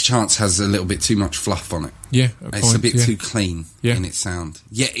 Logic Chance has a little bit too much fluff on it. Yeah, it's a bit too clean in its sound.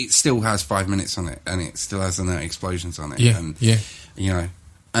 Yet it still has 5 minutes on it, and it still has the note explosions on it. You know,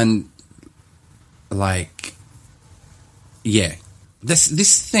 and like,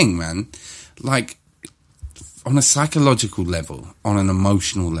 this thing, man, like on a psychological level, on an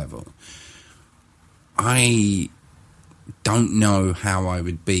emotional level, I don't know how I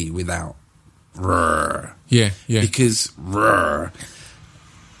would be without Rrr. Yeah. Because Rrr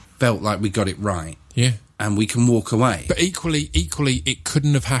felt like we got it right. Yeah. And we can walk away. But equally, it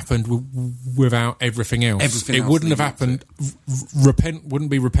couldn't have happened without everything else. It wouldn't have happened. Repent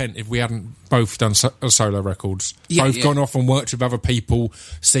wouldn't be Repent if we hadn't both done solo records. Both gone off and worked with other people,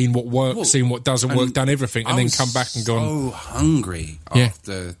 seen what works, seen what doesn't work, done everything, and then come back and gone. So hungry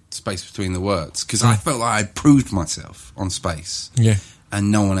after Space Between the Words, because I felt like I'd proved myself on Space. Yeah.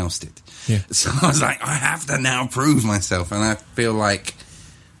 And no one else did. Yeah. So I was like, I have to now prove myself, and I feel like,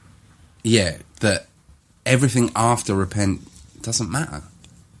 that everything after Repent doesn't matter.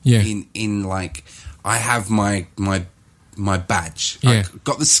 Yeah. In like, I have my badge. Yeah. I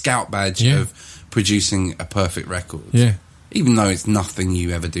got the scout badge of producing a perfect record. Yeah. Even though it's nothing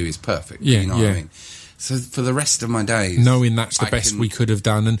you ever do is perfect. Yeah. You know what I mean? So for the rest of my days, knowing that's the best we could have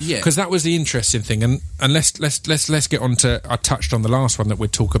done, and because that was the interesting thing, and let's get on to. I touched on the last one that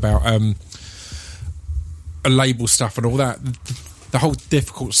we'd talk about, label stuff and all that. The whole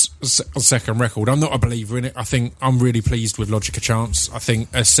difficult second record. I'm not a believer in it. I think I'm really pleased with Logic of Chance. I think,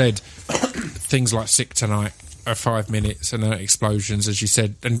 as said, things like Sick Tonight are 5 minutes and Explosions, as you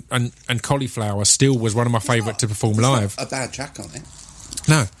said, and Cauliflower still was one of my favourite to perform live. Not a bad track on it.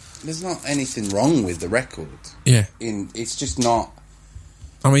 No. There's not anything wrong with the record. Yeah. It's just not...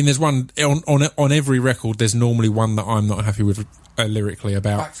 I mean, there's one... On every record, there's normally one that I'm not happy with lyrically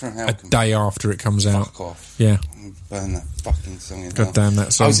about a day after it comes out. Fuck off. Yeah. Burn that fucking song in God damn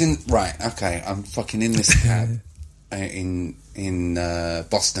that song. I was in... Right, okay, I'm fucking in this cab in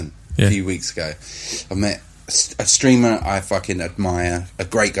Boston a few weeks ago. I met a streamer I fucking admire, a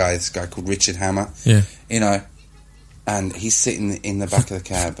great guy, this guy called Richard Hammer. Yeah. You know... And he's sitting in the back of the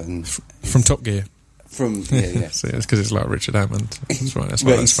cab, and from Top Gear. So See, it's because it's like Richard Hammond. That's right. That's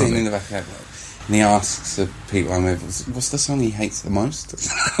why he's sitting in the back of the cab, and he asks the people I'm with, "What's the song he hates the most?"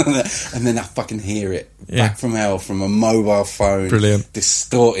 And then I fucking hear it back from hell from a mobile phone, brilliant,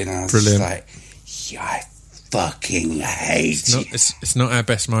 distorting. And I was just like, fucking hate you. It's not our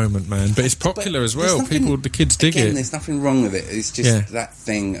best moment, man, but it's popular as well. The kids dig it. There's nothing wrong with it. It's just that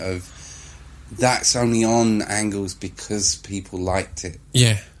thing of that's only on Angles because people liked it.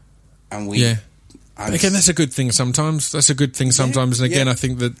 Yeah. And we... Yeah. But again, that's a good thing sometimes. And again, I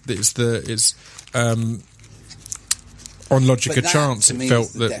think that it's on Logic a Chance, it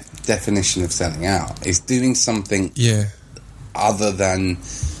felt that... definition of selling out is doing something other than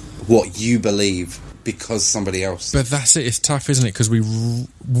what you believe because somebody else... But that's it, it's tough, isn't it? Because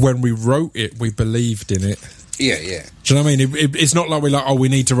when we wrote it, we believed in it. Yeah. Do you know what I mean? It's not like we're like, we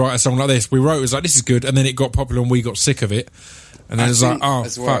need to write a song like this. We wrote it was like, this is good, and then it got popular and we got sick of it. And then it's like,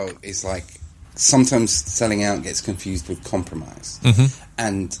 fuck. It's like, sometimes selling out gets confused with compromise.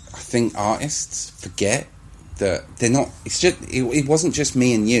 And I think artists forget that they're not... It's just... It wasn't just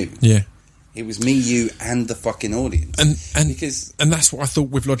me and you. Yeah. It was me, you, and the fucking audience. And that's what I thought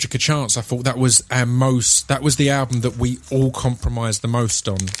with Logic a Chance. I thought that was the album that we all compromised the most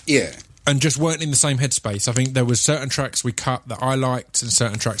on. Yeah. And just weren't in the same headspace. I think there was certain tracks we cut that I liked and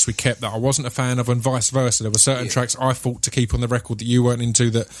certain tracks we kept that I wasn't a fan of, and vice versa. There were certain tracks I thought to keep on the record that you weren't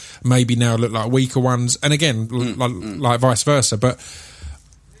into that maybe now look like weaker ones. And again, like vice versa. But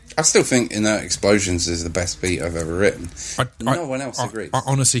I still think Inert Explosions is the best beat I've ever written. No one else agrees. I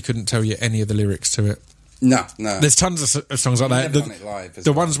honestly couldn't tell you any of the lyrics to it. No. There's tons of songs like that. Never done it live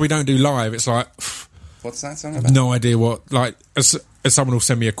the ones we don't do live, it's like... What's that song about? No idea what... Like, as someone will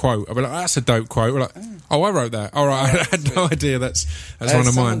send me a quote, I'll be like, that's a dope quote. We're like, I wrote that. All right, I had no idea that's one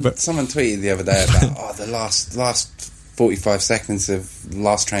of mine. But someone tweeted the other day about, the last 45 seconds of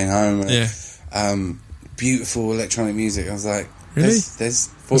Last Train Home. Beautiful electronic music. I was like... Really? There's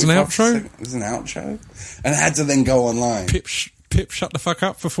 45 There's an outro? There's an outro? And it had to then go online. Pip shut the fuck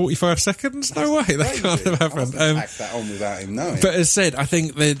up for 45 seconds? No way, that can't have happened. Pack that on without him knowing. But as said, I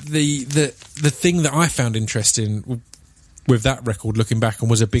think the thing that I found interesting with that record, looking back, and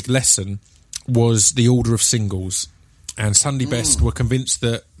was a big lesson, was the order of singles. And Sunday Best were convinced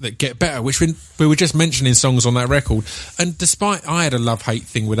that Get Better, which we were just mentioning songs on that record, and despite I had a love-hate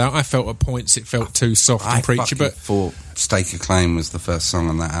thing with that, I felt at points it felt too soft and preachy. But thought Stake a Claim was the first song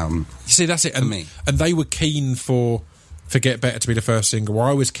on that album. You see, that's it. And they were keen for Get Better to be the first single.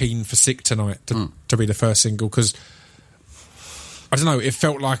 I was keen for Sick Tonight to be the first single, because I don't know, it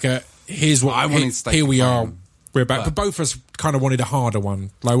felt like here's what here we are. We're back, but both of us kind of wanted a harder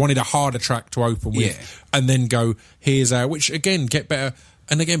one. Like, wanted a harder track to open with, and then go, here's our... Which, again, Get Better,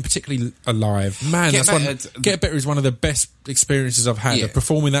 and again, particularly live. Man, Get Better is one of the best experiences I've had, of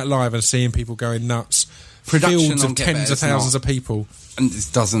performing that live and seeing people going nuts. Fields of tens of thousands of people. And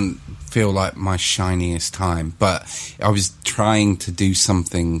this doesn't feel like my shiniest time, but I was trying to do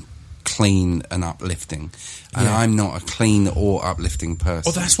something clean and uplifting. And I'm not a clean or uplifting person.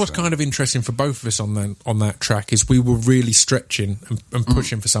 Well, that's what's kind of interesting for both of us on that track, is we were really stretching and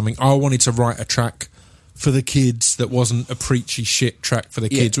pushing for something. I wanted to write a track for the kids that wasn't a preachy shit track for the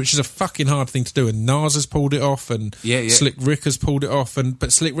kids, which is a fucking hard thing to do. And Nas has pulled it off, and Slick Rick has pulled it off,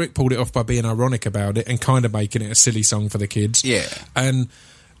 but Slick Rick pulled it off by being ironic about it and kind of making it a silly song for the kids. Yeah. And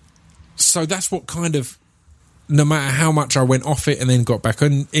so that's what kind of... No matter how much I went off it and then got back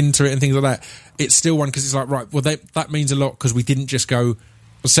into it and things like that, it's still one, because it's like, right, well, that means a lot, because we didn't just go,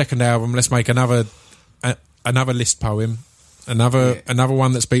 the second album, let's make another list poem, another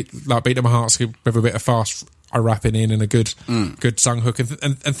one that's beat to my heart with a bit of fast rapping in and a good sung hook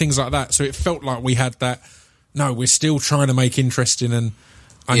and things like that. So it felt like we had that. No, we're still trying to make interesting and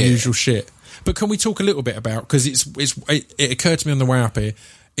unusual shit. But can we talk a little bit about, because it occurred to me on the way up here,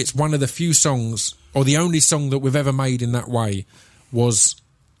 it's one of the few songs, or the only song that we've ever made in that way, was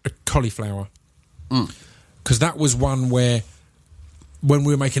Cauliflower. Because that was one where, when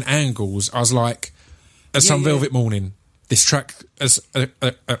we were making Angles, I was like, Some Velvet Morning. This track, as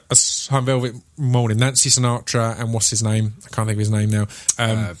Some Velvet Morning, Nancy Sinatra and what's his name? I can't think of his name now.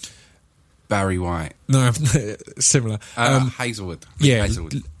 Barry White. No, similar. Hazelwood. Yeah,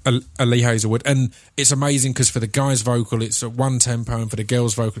 Hazelwood. Lee Hazelwood. And it's amazing, because for the guy's vocal, it's at one tempo, and for the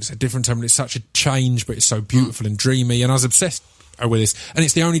girl's vocal, it's a different tempo. It's such a change, but it's so beautiful and dreamy. And I was obsessed with this. And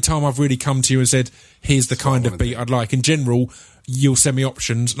it's the only time I've really come to you and said, here's the kind of beat I'd like. In general, you'll send me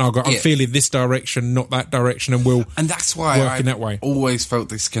options, and I'll go, I'm feeling this direction, not that direction, and that's why work in that way. Always felt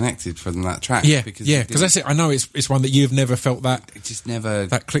disconnected from that track. Yeah, because that's it. I know it's one that you've never felt that. It just never...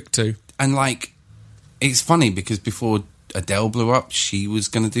 That click to. And, like, it's funny, because before Adele blew up, she was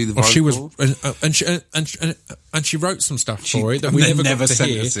going to do the vocal. She was, and she wrote some stuff for it that we never got to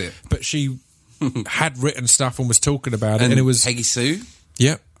hear. But she had written stuff and was talking about it, and it was Peggy Sue.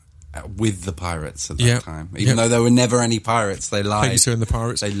 Yeah, with the Pirates at that time. Even though there were never any pirates, they lied. Peggy Sue and the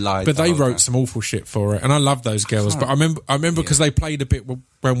Pirates. They lied. But they wrote some awful shit for it, and I love those girls. But I remember because they played a bit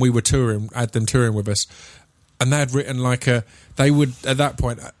when we were touring, had them touring with us, and they had written they would, at that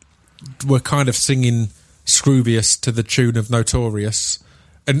point, were kind of singing Scroobius to the tune of Notorious.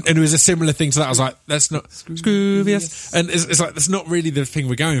 And it was a similar thing to that. I was like, that's not Scroobius. And it's like, that's not really the thing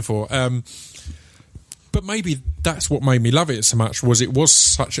we're going for. But maybe that's what made me love it so much, was it was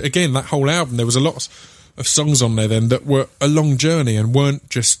such, again, that whole album, there was a lot of songs on there then that were a long journey and weren't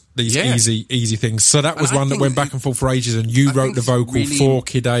just these easy things. So that was one that went back and forth for ages, and you wrote the vocal for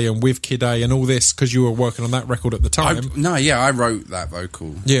Kid A and with Kid A and all this because you were working on that record at the time. I wrote that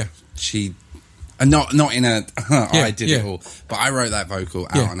vocal. Yeah. Not in a I did it all, but I wrote that vocal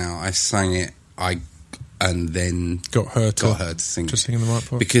out and out. I sang it, and then got her to sing in the right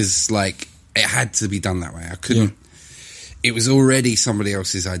part, because it had to be done that way. I couldn't. It was already somebody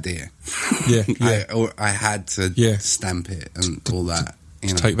else's idea. I had to stamp it and all that.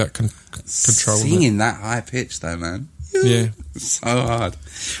 To take that control. Singing that high pitch though, man. So hard.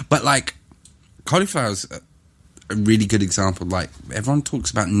 But Cauliflower's a really good example. Everyone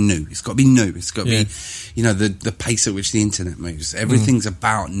talks about new. It's got to be new. It's got to be, the pace at which the internet moves. Everything's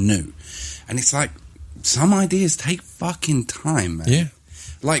about new, and it's some ideas take fucking time, man. Yeah.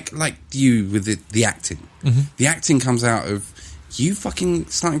 Like you with the acting. Mm-hmm. The acting comes out of you fucking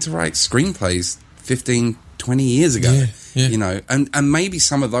starting to write screenplays 15, 20 years ago. And maybe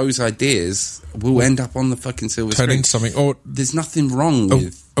some of those ideas will end up on the fucking silver screen. Into something. Or there's nothing wrong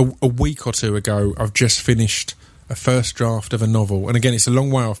with... A week or two ago, I've just finished a first draft of a novel, and again, it's a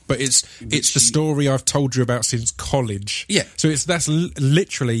long way off, but it's the story I've told you about since college. Yeah. So that's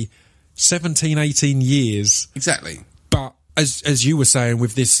literally 17, 18 years. Exactly. But as you were saying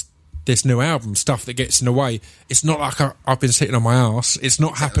with this new album, stuff that gets in the way, it's not like I've been sitting on my arse. It's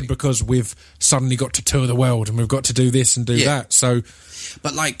not happened because we've suddenly got to tour the world and we've got to do this and do that. So,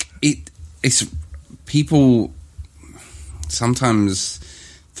 but it's people sometimes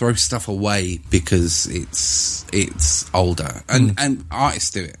throw stuff away because it's older, and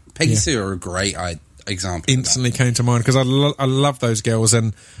artists do it. Peggy Sue are a great example. Instantly came to mind because I love those girls,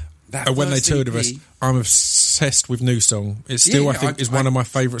 and when they toured with us, I'm obsessed with New Song. It's still, I think, is one of my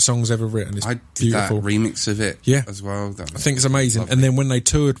favourite songs ever written. It's beautiful. That remix of it as well. I think it's amazing. Lovely. And then when they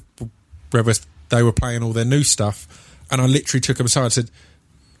toured with us, they were playing all their new stuff, and I literally took them aside and said,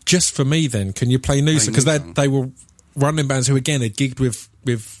 just for me then, can you play new song? Because they were running bands who, again, had gigged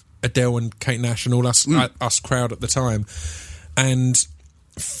with Adele and Kate Nash and all us crowd at the time. And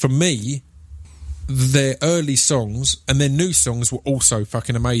for me, their early songs and their new songs were also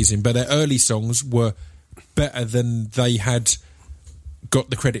fucking amazing, but their early songs were better than they had got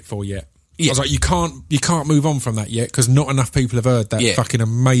the credit for yet. I was like, you can't move on from that yet, because not enough people have heard that fucking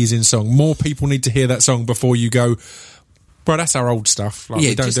amazing song. More people need to hear that song before you go, bro, that's our old stuff.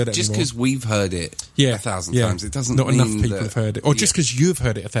 We don't do that just anymore. because we've heard it 1,000 times, it doesn't not mean enough people have heard it. Or just because you've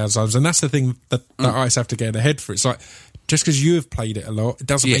heard it 1,000 times, and that's the thing that artists have to get in their head for. It's like, just because you have played it a lot, it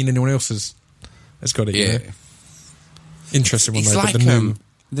doesn't mean anyone else has got it. You know? Interesting one, though.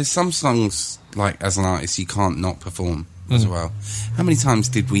 There's some songs, as an artist, you can't not perform as well. How many times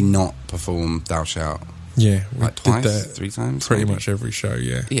did we not perform Thou Shalt? Yeah, we twice, did that 3 times, pretty much every show.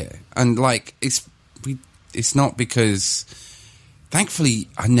 Yeah, and it's not because, thankfully,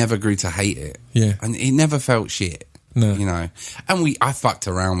 I never grew to hate it. Yeah, and it never felt shit. No, and I fucked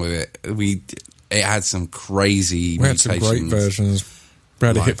around with it. It had some crazy. We had some great versions. We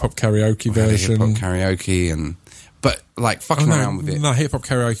had a hip hop karaoke version. Hip hop karaoke but fucking around with it. No, hip hop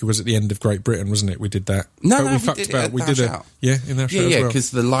karaoke was at the end of Great Britain, wasn't it? We did that. No, we fucked about. We did it. Yeah, in that show as well. Because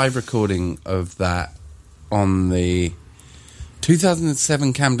the live recording of that on the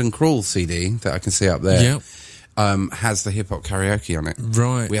 2007 Camden Crawl CD that I can see up there has the hip hop karaoke on it.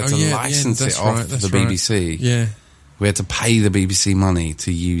 Right. We had to license it off the BBC. Yeah. We had to pay the BBC money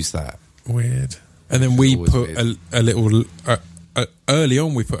to use that. Weird. And then we put a little early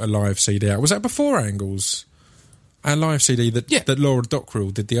on. We put a live CD out. Was that before Angles? Our live CD that Laura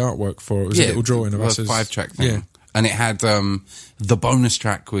Dockrell did the artwork for. It was a little drawing of us. A 5-track thing. Yeah. And it had the bonus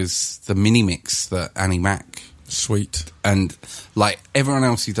track was the mini mix that Annie Mac. Sweet. And everyone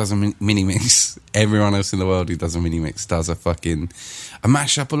else who does a mini mix, everyone else in the world who does a mini mix does a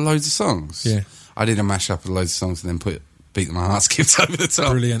mashup of loads of songs. Yeah. I did a mashup of loads of songs and then put Beat My Heart Skips over the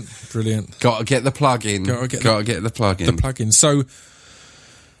top. Brilliant. Got to get the plug in. Got to get the plug in. The plug in. So,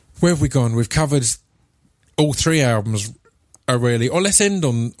 where have we gone? We've covered all 3 albums, really. Or let's end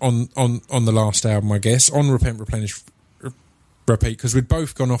on the last album, I guess, on Repent, Replenish, repeat, because we'd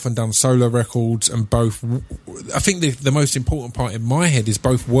both gone off and done solo records, and both, I think the most important part in my head is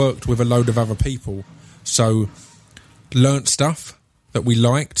both worked with a load of other people, so learnt stuff that we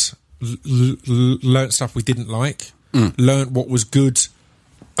liked, learnt stuff we didn't like, learnt what was good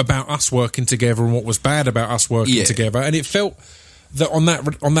about us working together and what was bad about us working together. And it felt that on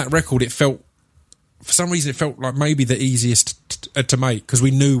that record, it felt, for some reason, it felt like maybe the easiest to make, because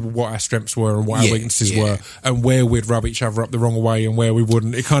we knew what our strengths were and what our weaknesses were, and where we'd rub each other up the wrong way and where we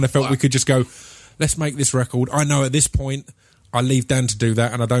wouldn't. It kind of felt we could just go, let's make this record. I know at this point I leave Dan to do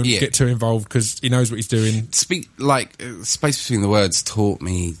that, and I don't get too involved because he knows what he's doing. Space Between the Words taught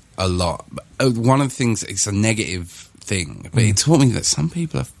me a lot. One of the things, it's a negative thing, but it taught me that some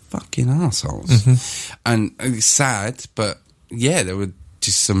people are fucking assholes. And it's sad, but yeah, there were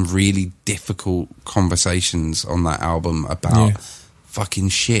just some really difficult conversations on that album about fucking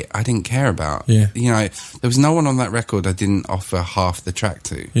shit I didn't care about. You know, there was no one on that record I didn't offer half the track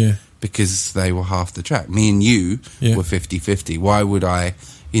to. Because they were half the track. Me and you were 50-50. Why would I,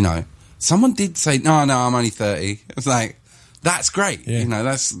 you know... Someone did say, no, I'm only 30. It's like, that's great. You know,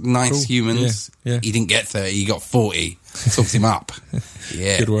 that's nice humans. He didn't get 30, he got 40. Talked him up.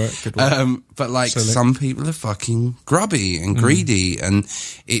 Good work. But, like, some people are fucking grubby and greedy, and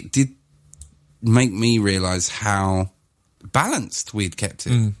it did make me realise how balanced we'd kept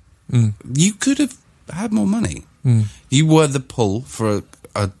it. You could have had more money. You were the pull for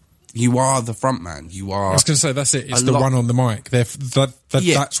a you are the front man. You are. I was going to say, that's it. It's the one on the mic.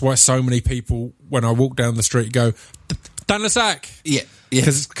 That's why so many people, when I walk down the street, go, Dan Lasac.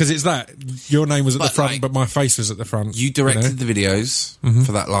 Because it's that. Your name was at the front, but my face was at the front. You directed the videos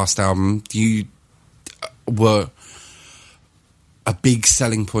for that last album. You were a big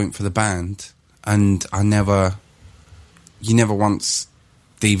selling point for the band, and you never once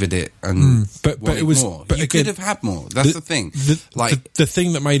divaed it and but it was more. But you could have had more. That's the thing. The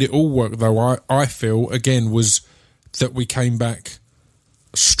thing that made it all work, though, I feel again, was that we came back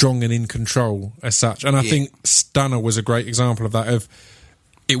strong and in control as such. And I think Stunner was a great example of that. Of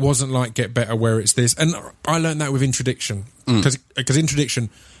it wasn't like Get Better where it's this. And I learned that with Introduction, because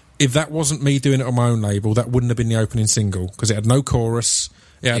Introduction, if that wasn't me doing it on my own label, that wouldn't have been the opening single, because it had no chorus.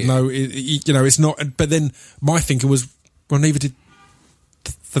 It had no, it's not. But then my thinking was, well, neither did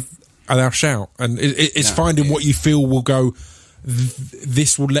Thou Shalt, and it's finding what you feel will go.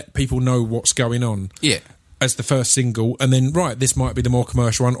 This will let people know what's going on. As the first single, and then this might be the more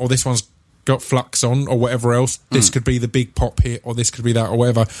commercial one, or this one's got Flux on, or whatever else. This could be the big pop hit, or this could be that, or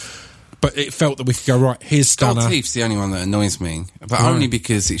whatever. But it felt that we could go, right, here's Stunner. Gold Teeth's the only one that annoys me, but only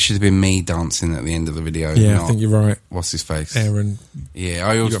because it should have been me dancing at the end of the video. I think you're right. What's his face? Aaron. Yeah,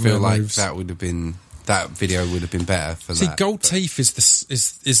 I always feel like that would have been. That video would have been better for that. See, Gold Teeth is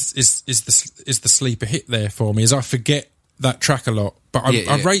the sleeper hit there for me. As I forget that track a lot, but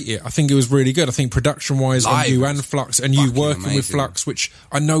I rate it. I think it was really good. I think production wise on you and Flux, and you working with Flux, which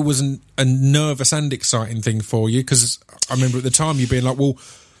I know was a nervous and exciting thing for you, because I remember at the time you being like, "Well,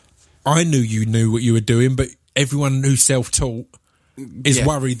 I knew you knew what you were doing, but everyone who's self-taught is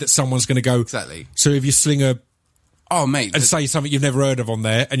worried that someone's going to go exactly." So if you sling a and say something you've never heard of on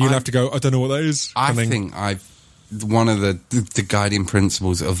there, and you'll have to go, I don't know what that is. I think one of the guiding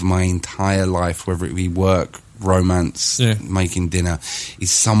principles of my entire life, whether it be work, romance, making dinner,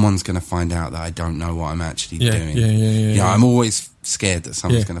 is someone's going to find out that I don't know what I'm actually doing. I'm always scared that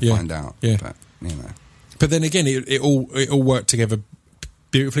someone's going to find out. But, you know. But then again, it all worked together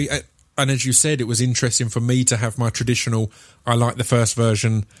beautifully. And as you said, it was interesting for me to have my traditional, I like the first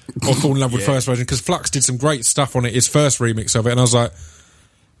version, or fall in love with first version, because Flux did some great stuff on it, his first remix of it, and I was like,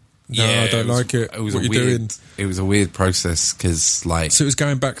 no, I don't like it. It was It was a weird process, because like... So it was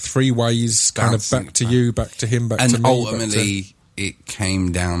going back three ways, kind of back to you, back to him, back to me. And ultimately, it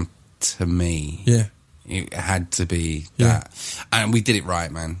came down to me. Yeah. It had to be that. And we did it right,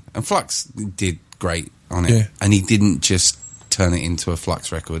 man. And Flux did great on it. Yeah. And he didn't just turn it into a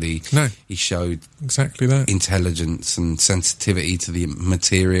Flux record. He showed exactly that intelligence and sensitivity to the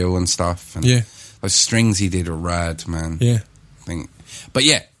material and stuff. And those strings he did are rad, man. I think. But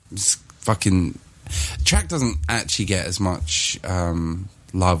it's fucking... track doesn't actually get as much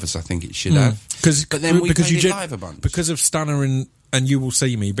love as I think it should have. But then we played it live a bunch. Because of Stunner and You Will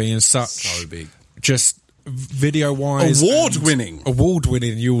See Me being so big. Just video-wise... Award-winning,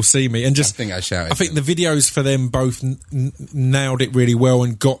 You Will See Me. And just... I think I shouted. I think the videos for them both nailed it really well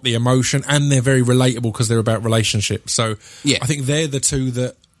and got the emotion, and they're very relatable because they're about relationships. So I think they're the two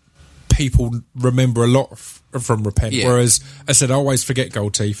that people remember a lot from Repent. Whereas, I said, I always forget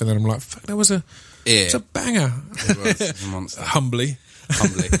Gold Teeth, and then I'm like, fuck, that was a banger. It was a monster. Humbly.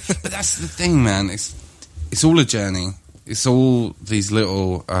 But that's the thing, man. It's all a journey. It's all these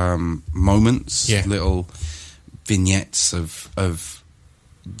little moments, little vignettes of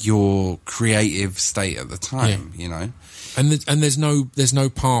your creative state at the time, you know. And there's no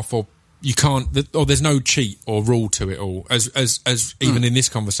path, or you can't, or there's no cheat or rule to it all. As even in this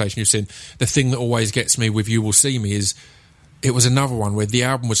conversation you've seen, the thing that always gets me with You Will See Me is it was another one where the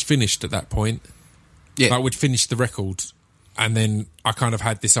album was finished at that point. Yeah, like we'd finished the record, and then I kind of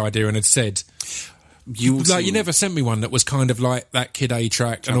had this idea and had said, you never sent me one that was kind of like that Kid A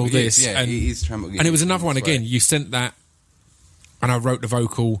track and all this. Yeah, and it is Trample and it was another one again. You sent that, and I wrote the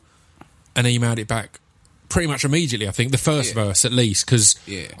vocal and emailed it back pretty much immediately. I think the first verse at least, because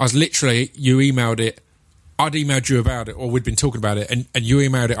I was literally, you emailed it, I'd emailed you about it, or we'd been talking about it, and you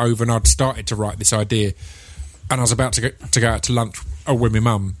emailed it over, and I'd started to write this idea, and I was about to go out to lunch with my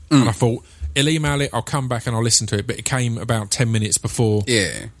mum, and I thought, he'll email it, I'll come back and I'll listen to it. But it came about 10 minutes before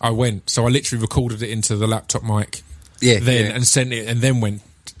I went. So I literally recorded it into the laptop mic and sent it, and then went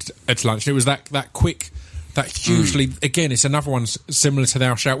to lunch. And it was that quick, that hugely... Again, it's another one similar to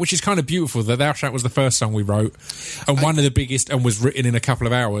Thou Shalt, which is kind of beautiful. That Thou Shalt was the first song we wrote, and one of the biggest, and was written in a couple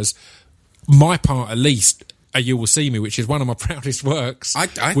of hours. My part, at least, You Will See Me, which is one of my proudest works,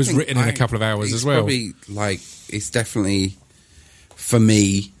 was written in a couple of hours as well. Probably, it's definitely, for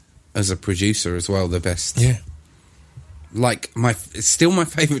me... as a producer as well, the best. Yeah. It's still my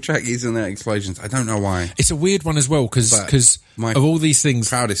favourite track is in that Explosions. I don't know why. It's a weird one as well, because of all these things...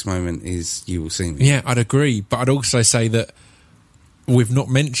 proudest moment is You Will See Me. Yeah, I'd agree. But I'd also say that we've not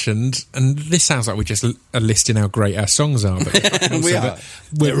mentioned, and this sounds like we just are listing how great our songs are, but we are.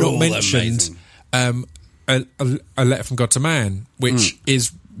 We've not mentioned a Letter from God to Man, which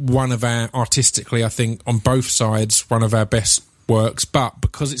is one of our, artistically, I think, on both sides, one of our best works, but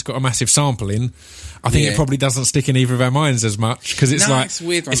because it's got a massive sample in, I think it probably doesn't stick in either of our minds as much, because it's it's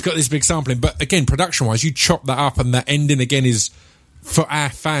weird. It's got this big sampling, but again, production wise, you chop that up, and that ending again is, for our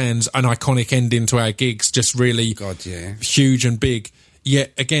fans, an iconic ending to our gigs, just really huge and big.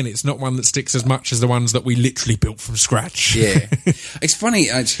 Yet again, it's not one that sticks as much as the ones that we literally built from scratch. Yeah. It's funny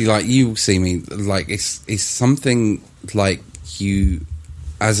actually, like You Will See Me, like it's something like you,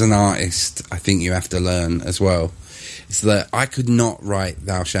 as an artist, I think you have to learn as well. It's that I could not write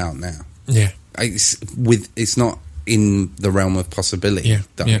Thou Shalt now. Yeah. It's not in the realm of possibility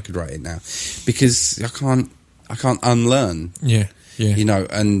that I could write it now, because I can't unlearn. Yeah. Yeah. You know,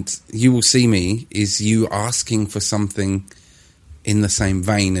 and You Will See Me is you asking for something in the same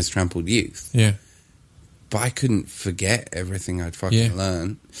vein as Trampled Youth. Yeah. But I couldn't forget everything I'd fucking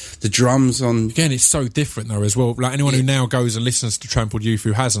learned. The drums on... Again, it's so different, though, as well. Like, anyone who now goes and listens to Trampled Youth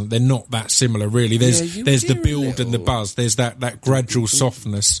who hasn't, they're not that similar, really. There's the build and the buzz. There's that gradual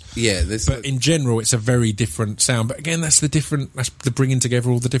softness. Yeah. But in general, it's a very different sound. But again, that's the bringing together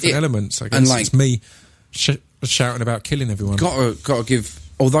all the different elements. I guess and it's me shouting about killing everyone. Gotta give...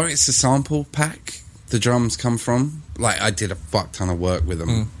 Although it's a sample pack, the drums come from... Like, I did a fuck ton of work with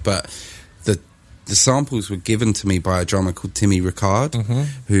them, but... The samples were given to me by a drummer called Timmy Ricard,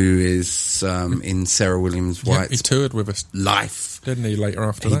 who is in Sarah Williams White's... he toured with us. Life. Didn't he, later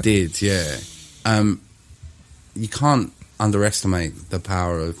after that? He did, yeah. You can't underestimate the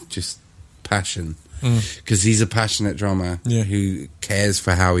power of just passion, because he's a passionate drummer who cares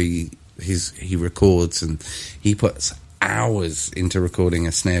for how he records, and he puts hours into recording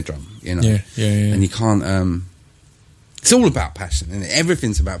a snare drum, you know? Yeah. And you can't... It's all about passion, and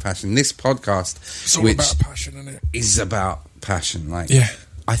everything's about passion. This podcast, it's all about passion, isn't it? Is about passion.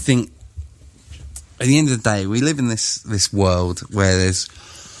 I think at the end of the day, we live in this world where there's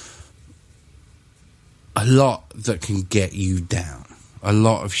a lot that can get you down, a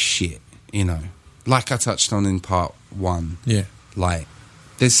lot of shit, you know. Like I touched on in part 1. Yeah. Like,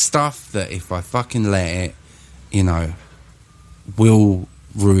 there's stuff that if I fucking let it, you know, will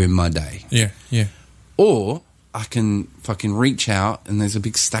ruin my day. Yeah. Or I can fucking reach out, and there's a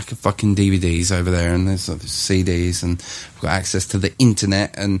big stack of fucking DVDs over there, and there's CDs, and I've got access to the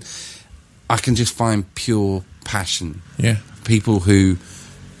internet, and I can just find pure passion. Yeah. People who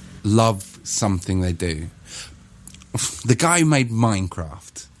love something they do. The guy who made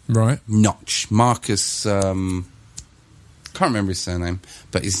Minecraft. Right. Notch. Marcus, can't remember his surname,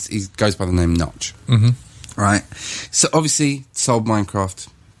 but he goes by the name Notch. Right? So obviously, sold Minecraft,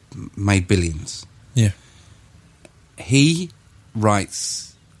 made billions. Yeah. He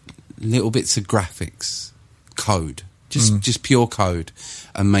writes little bits of graphics, code, just pure code,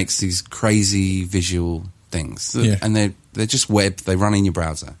 and makes these crazy visual things. And they're just web. They run in your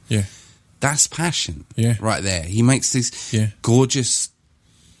browser. Yeah, that's passion. Yeah, right there. He makes these gorgeous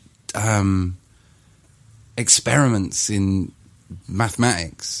experiments in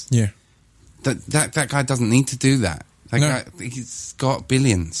mathematics. Yeah, that guy doesn't need to do that. That guy, he's got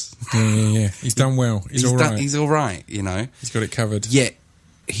billions. Yeah. He's done well. He's all right. He's all right, you know. He's got it covered. Yet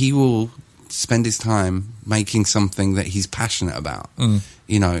he will spend his time making something that he's passionate about.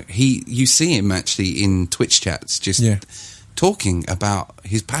 You know, you see him actually in Twitch chats just talking about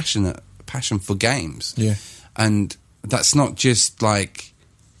his passion for games. Yeah. And that's not just like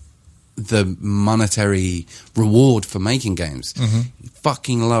the monetary reward for making games. He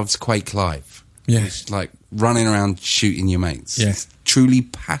fucking loves Quake Live. Yeah. It's like running around shooting your mates. Yeah. He's truly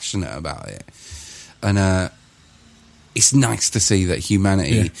passionate about it. And it's nice to see that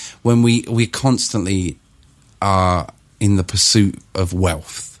humanity, when we constantly are in the pursuit of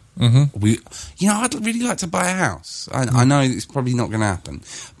wealth, I'd really like to buy a house. I know it's probably not going to happen,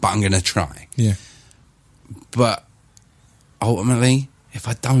 but I'm going to try. Yeah. But ultimately, if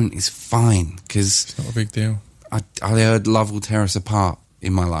I don't, it's fine, because It's not a big deal. I heard Love Will Tear Us Apart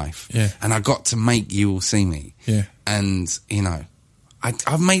in my life. Yeah. And I got to make You Will See Me. Yeah. And, you know,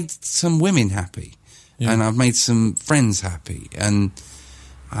 I've made some women happy. Yeah. And I've made some friends happy. And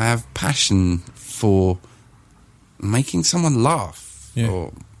I have passion for making someone laugh. Yeah.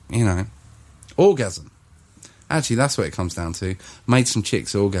 Or, you know, orgasm. Actually, that's what it comes down to. Made some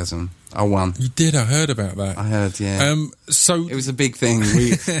chicks orgasm. I won. You did. I heard about that. I heard, yeah. So it was a big thing.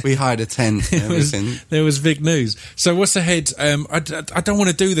 We hired a tent and everything. There was big news. So what's ahead? I don't want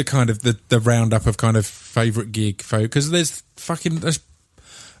to do the kind of the roundup of kind of favourite gig, because there's fucking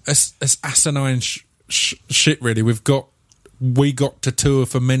asinine shit. Really, we got to tour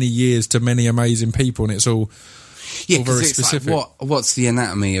for many years to many amazing people, and it's all very specific. Like, what's the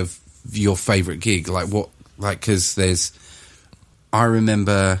anatomy of your favourite gig? Like what? Like, because I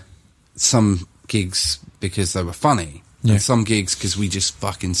remember some gigs because they were funny, and some gigs because we just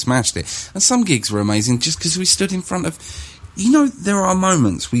fucking smashed it, and some gigs were amazing just because we stood in front of, you know, there are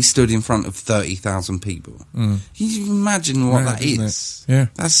moments we stood in front of 30,000 people. You imagine what that is? Yeah,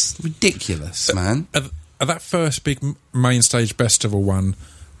 that's ridiculous, man. At that first big main stage festival one,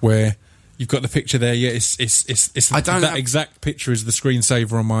 where you've got the picture there, it's that exact picture is the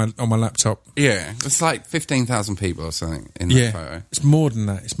screensaver on my laptop. Yeah, it's like 15,000 people or something in that photo. It's more than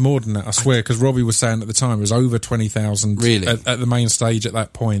that. I swear, because Robbie was saying at the time it was over 20,000 really at the main stage at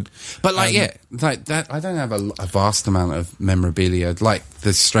that point. But like like that, I don't have a vast amount of memorabilia, like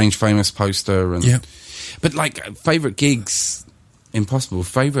the Strange Famous poster and but like favourite gigs, impossible.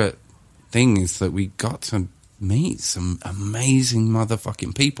 Favourite thing is that we got to meet some amazing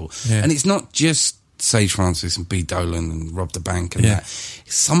motherfucking people, and it's not just Sage Francis and B. Dolan and Rob the Bank and that.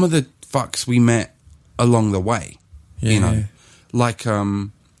 Some of the fucks we met along the way, you know, like I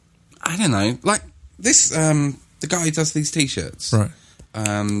don't know, like this the guy who does these t-shirts, right?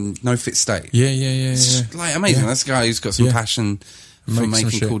 No Fit State, yeah. Like amazing. That's a guy who's got some passion for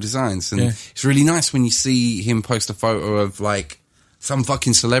making cool designs, and it's really nice when you see him post a photo of like some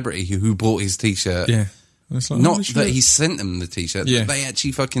fucking celebrity who bought his t-shirt. Yeah. Like, not that he sent them the t-shirt, but they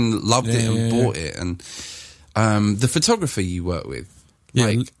actually fucking loved it and bought it. And the photographer you work with,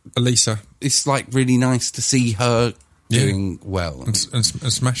 like Elisa, it's like really nice to see her doing well and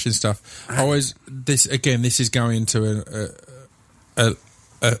smashing stuff. This is going to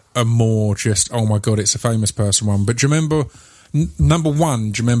a more just, oh my god, it's a famous person one. But do you remember number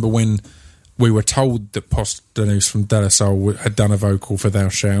one? Do you remember when we were told that Posdnuos from De La Soul had done a vocal for Thou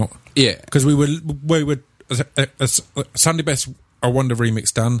Shalt? Yeah, because we were a Sunday Best I Wonder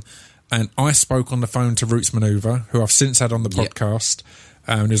remix done, and I spoke on the phone to Roots Maneuver, who I've since had on the podcast.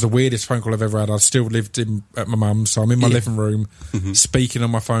 It was the weirdest phone call I've ever had. I've still lived at my mum's, so I'm in my living room speaking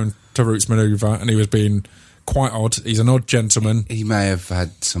on my phone to Roots Maneuver, and he was being quite odd. He's an odd gentleman. He may have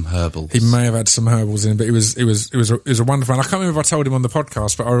had some herbals. He may have had some herbals in, but it was a wonderful. And I can't remember if I told him on the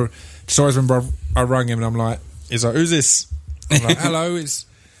podcast, but I just always remember I rang him and I'm like, he's like, who's this? I'm like, hello, it's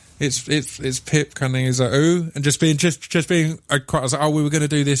Pip. Kind of, he's like, who? And just being quite. I was like, oh, we were going to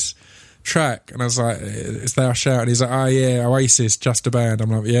do this track, and I was like, it's Thou Shalt. And he's like, oh yeah, Oasis, just a band. I'm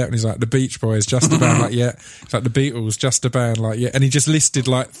like, yeah. And he's like, the Beach Boys, just a band. Like, yeah. It's like the Beatles, just a band. Like, yeah. And he just listed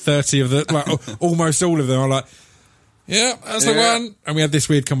like 30 of the, like almost all of them. I'm like, yeah, that's the one. And we had this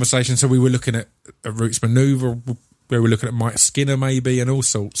weird conversation. So we were looking at Roots Maneuver, we were looking at Mike Skinner maybe, and all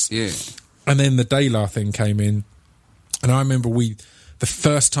sorts. Yeah. And then the Daylar thing came in, and I remember the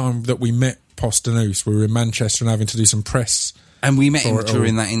first time that we met Posdnuos, we were in Manchester and having to do some press. And we met him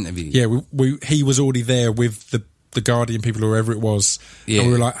during that interview. Yeah, he was already there with the Guardian people, or whoever it was. Yeah. And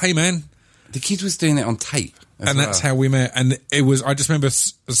we were like, hey, man. The kid was doing it on tape. And that's how we met. And it was, I just remember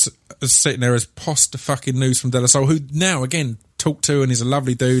sitting there as Posdnuos from De La Soul, who now, again, talked to, and he's a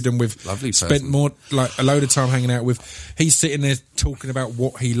lovely dude, and we've spent more, like, a load of time hanging out with. He's sitting there talking about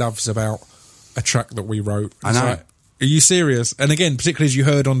what he loves about a track that we wrote. I know. Like, Are you serious? And again, particularly as you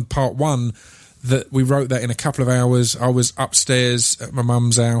heard on part 1, that we wrote that in a couple of hours. I was upstairs at my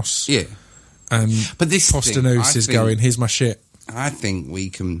mum's house. Yeah. And But this Postonus is going, here's my shit. I think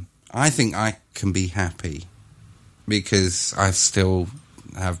I can be happy because I still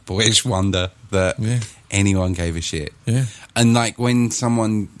have boyish wonder that anyone gave a shit. Yeah. And like when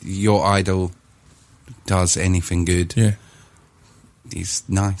someone, your idol, does anything good, it's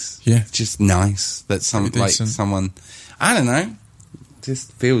nice. Yeah. It's just nice that someone, I don't know,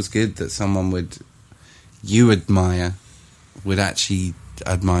 just feels good that someone you admire would actually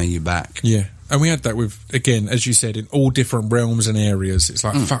admire you back. Yeah. And we had that with, again, as you said, in all different realms and areas. It's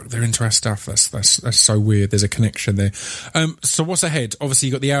like, fuck, they're into our stuff. That's so weird. There's a connection there. So what's ahead? Obviously,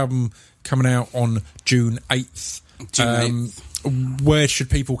 you got the album coming out on June 8th. Where should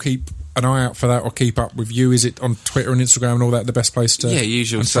people keep an eye out for that or keep up with you? Is it on Twitter and Instagram and all that the best place to? Yeah,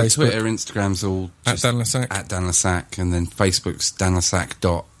 usual. So Facebook. Twitter, Instagram's all At Dan Le Sac. At Dan Le Sac, and then Facebook's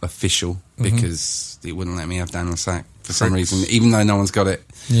danlesac.official because it wouldn't let me have Dan Le Sac for some reason, even though no one's got it.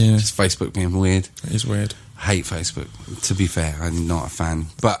 Yeah. Just Facebook being weird. It is weird. I hate Facebook. To be fair, I'm not a fan,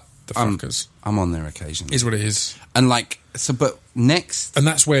 but The fuckers. I'm on there occasionally. Is what it is. And but next, And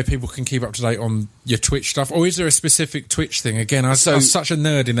that's where people can keep up to date on your Twitch stuff. Or is there a specific Twitch thing? Again, I was such a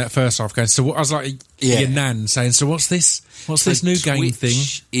nerd in that first half going, so what, I was like your nan saying, so what's this? What's this new game thing?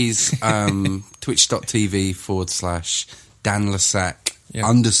 Is twitch.tv/Dan Le Sac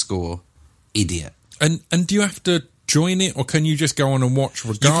 _idiot. And do you have to join it, or can you just go on and watch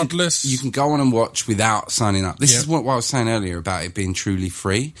regardless? You can go on and watch without signing up. This is what I was saying earlier about it being truly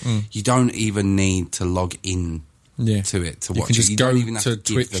free. You don't even need to log in to it to watch it. You can just You go don't even have to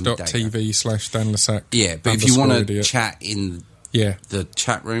to give them data. twitch.tv/Dan Le Sac. Yeah, but if you want to _idiot. chat in Yeah. the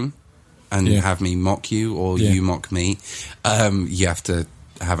chat room and have me mock you or you mock me, you have to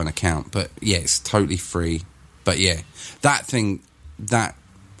have an account. But yeah, it's totally free. But yeah, that thing, that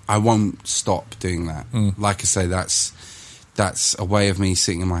I won't stop doing that. Like I say, that's a way of me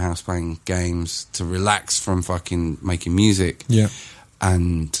sitting in my house playing games to relax from fucking making music. Yeah.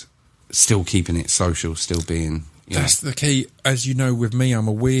 And still keeping it social, still being... That's the key. As you know, with me, I'm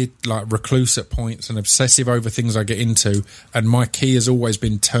a weird recluse at points and obsessive over things I get into. And my key has always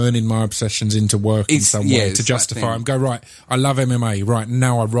been turning my obsessions into work in some way to justify them. Go, right, I love MMA. Right,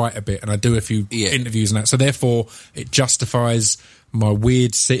 now I write a bit and I do a few interviews and that. So therefore, it justifies my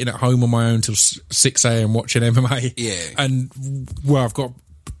weird sitting at home on my own till 6 a.m. watching MMA. Yeah. And, well, I've got...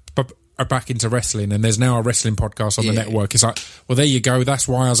 back into wrestling, and there's now a wrestling podcast on the network. It's like, well, there you go. That's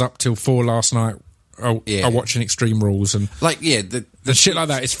why I was up till 4 last night. Watching Extreme Rules and the shit like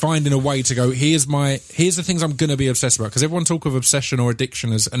that. It's finding a way to go, here's the things I'm going to be obsessed about, because everyone talk of obsession or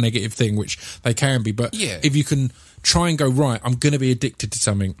addiction as a negative thing, which they can be, but if you can try and go, right, I'm going to be addicted to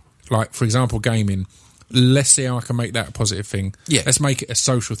something, like for example gaming, let's see how I can make that a positive thing. Let's make it a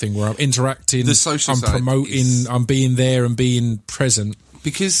social thing where I'm interacting, the social I'm side promoting, I'm being there and being present,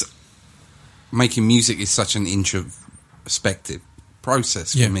 because making music is such an introspective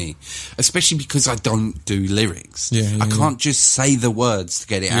process for me, especially because I don't do lyrics. I can't just say the words to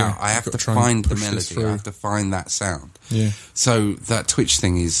get it out. I have to find the melody. I have to find that sound. So that Twitch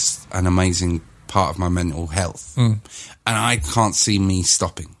thing is an amazing part of my mental health, and I can't see me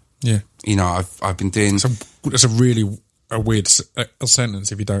stopping. You know, I've been doing... That's a really... a weird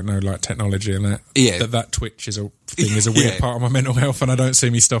sentence if you don't know technology and that. That Twitch is a weird part of my mental health, and I don't see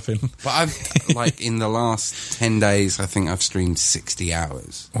me stopping. But I've in the last 10 days, I think I've streamed 60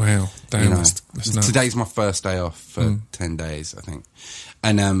 hours. Wow, damn, that's nuts. Today's my first day off for 10 days, I think,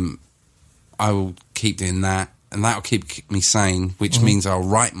 and I will keep doing that, and that'll keep me sane, which means I'll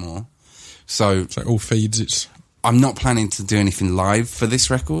write more. So it all feeds. I'm not planning to do anything live for this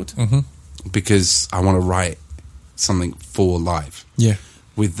record because I want to write something for live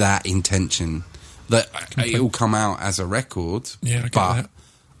with that intention that it will come out as a record, but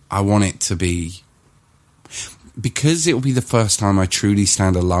I want it to be, because it will be the first time I truly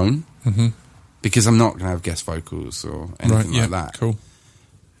stand alone, because I'm not going to have guest vocals or anything like that. Cool.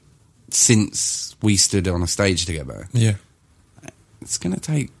 Since we stood on a stage together, it's going to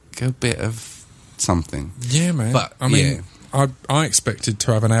take a bit of something. Yeah, man. But I mean, I expected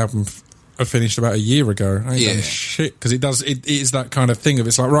to have an album I finished about a year ago. I ain't done shit, because it is that kind of thing of,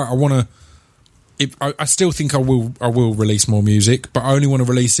 it's like, right, I want to. I still think I will release more music, but I only want to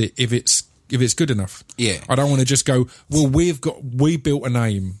release it if it's good enough. I don't want to just go, well, we built a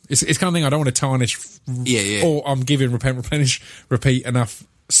name. It's kind of thing I don't want to tarnish. Or I'm giving Repent, Replenish, Repeat enough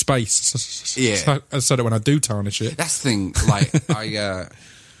space. So that when I do tarnish it, that's the thing. Like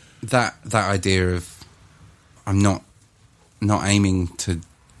that idea of, I'm not aiming to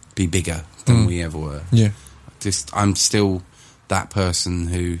be bigger than we ever were. I'm still that person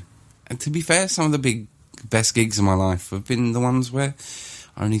who, and to be fair, some of the best gigs of my life have been the ones where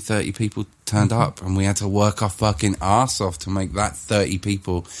only 30 people turned up, and we had to work our fucking arse off to make that 30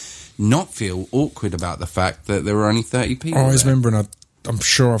 people not feel awkward about the fact that there were only 30 people. I always remember, and I'm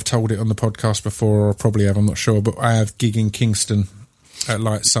sure I've told it on the podcast before, or I probably have, I'm not sure, but I have gig in Kingston at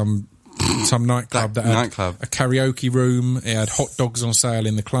like some nightclub that had a karaoke room. It had hot dogs on sale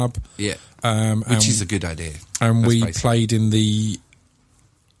in the club. Yeah, which is a good idea. And we played in the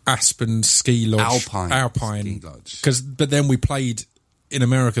Aspen Ski Lodge, Alpine Ski Lodge. But then we played in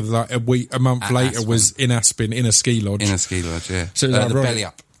America like a month later Aspen. Was in Aspen in a ski lodge. In a ski lodge, yeah. So it was the Belly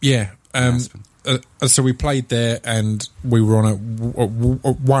Up. Yeah. So we played there, and we were on at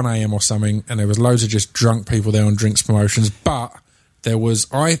 1 a.m. or something, and there was loads of just drunk people there on drinks promotions. But there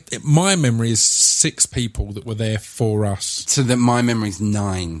was my memory is 6 people that were there for us. So that my memory is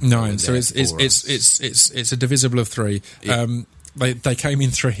 9. 9. So it's a divisible of 3. Yeah. They came in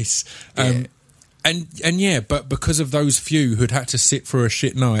 3s. But because of those few who'd had to sit through a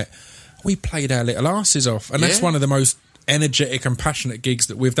shit night, we played our little asses off, and that's one of the most energetic and passionate gigs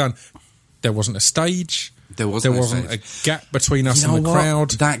that we've done. There wasn't a stage. There wasn't a gap between us and the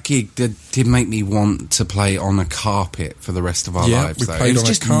crowd. That gig did make me want to play on a carpet for the rest of our lives. It was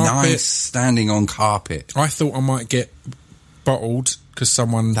just nice standing on carpet. I thought I might get bottled because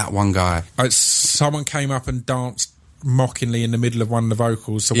that one guy came up and danced mockingly in the middle of one of the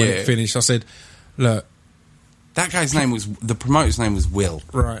vocals. So when it finished, I said, "Look, that guy's the promoter's name was Will,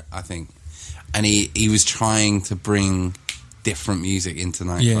 right? I think." And he was trying to bring different music into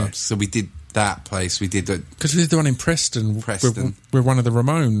nightclubs. Yeah. So we did that place. We did that because we did the one in Preston. With one of the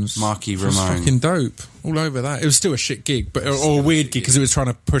Ramones, Marky Ramone. It was fucking dope. All over that. It was still a shit gig, or a weird gig because it was trying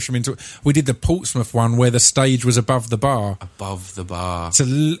to push them into. We did the Portsmouth one where the stage was above the bar. Above the bar. So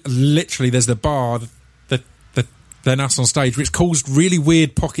literally, there's the bar. Then us on stage, which caused really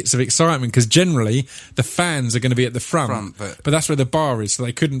weird pockets of excitement because generally the fans are going to be at the front but that's where the bar is, so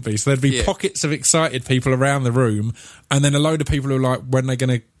they couldn't be. So there'd be pockets of excited people around the room, and then a load of people who were like, when they're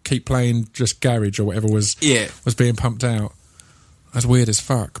going to keep playing just Garage or whatever was being pumped out. That's weird as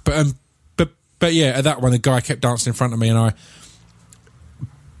fuck. But yeah, at that one, the guy kept dancing in front of me, and I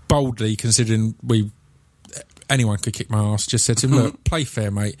boldly, considering anyone could kick my ass, just said to him, "Look, play fair,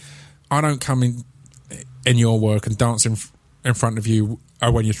 mate. I don't come in your work and dance in front of you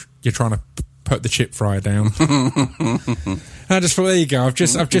when you're trying to put the chip fryer down." And I just thought, there you go. I've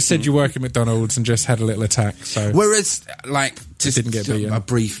just said you work at McDonald's and just had a little attack. So whereas, like, just didn't get beaten. A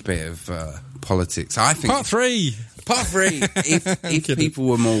brief bit of politics. I think part three. If people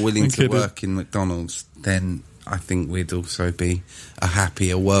were more willing to work in McDonald's, then I think we'd also be a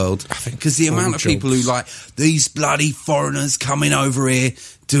happier world. Because the amount of people who like these bloody foreigners coming over here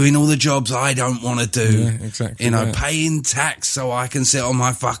doing all the jobs I don't want to do. Yeah, exactly. Paying tax so I can sit on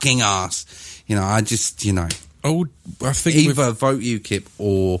my fucking ass. I think either vote UKIP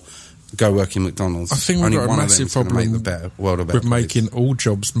or go work in McDonald's. I think we've got a massive problem make the world a better with making all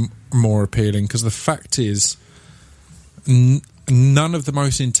jobs more appealing, because the fact is, none of the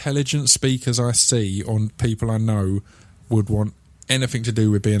most intelligent speakers I see on people I know would want anything to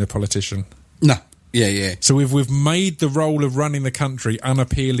do with being a politician. No. Yeah. So if we've made the role of running the country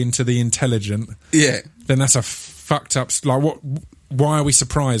unappealing to the intelligent, then that's a fucked up. Like, what? Why are we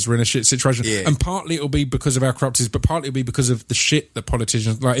surprised we're in a shit situation? Yeah. And partly it'll be because of our corruptions, but partly it'll be because of the shit that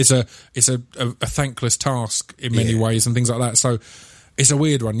politicians like. It's a thankless task in many ways and things like that. So it's a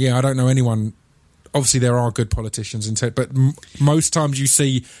weird one. Yeah, I don't know anyone. Obviously, there are good politicians in tech, but most times you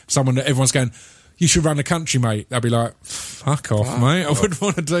see someone that everyone's going, "You should run the country, mate." They'll be like, "Fuck off, mate. I wouldn't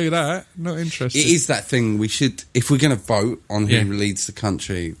want to do that. Not interested." It is that thing. We should, if we're going to vote on who leads the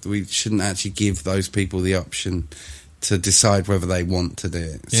country, we shouldn't actually give those people the option to decide whether they want to do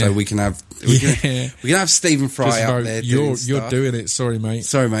it. Yeah. So we can have we can have Stephen Fry up there. You're doing it. Sorry, mate.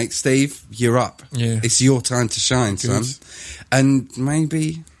 Steve. You're up. Yeah. It's your time to shine, son. And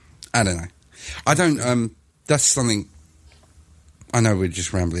maybe, I don't know. I don't. That's something. I know we're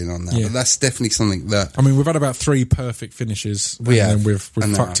just rambling on that, but that's definitely something that. I mean, we've had about 3 perfect finishes. Then we've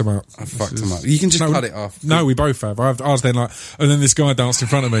fucked them up. I fucked them up. You can just cut it off. No, we both have. I was then like, and then this guy danced in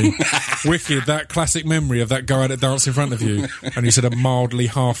front of me. Wicked, that classic memory of that guy that danced in front of you, and you said a mildly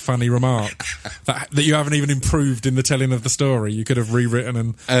half funny remark that you haven't even improved in the telling of the story. You could have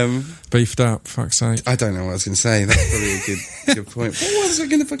rewritten and beefed up. Fuck's sake. I don't know what I was going to say. That's probably a good point. What was I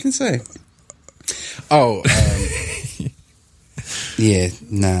going to fucking say? Oh. Yeah,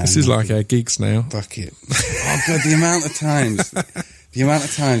 nah. This is like our gigs now. Fuck it. Oh, God, the amount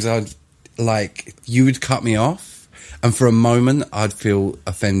of times I'd, like, you would cut me off, and for a moment I'd feel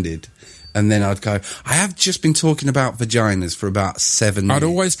offended And then I'd go, I have just been talking about vaginas for about 7 minutes. I'd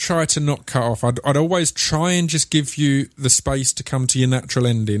always try to not cut off. I'd always try and just give you the space to come to your natural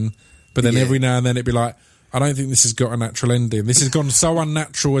ending. But then every now and then it'd be like, I don't think this has got a natural ending. This has gone so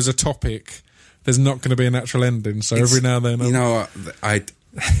unnatural as a topic. There's not going to be a natural ending. So every now and then... You know what?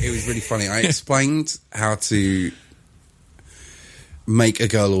 It was really funny. I explained how to make a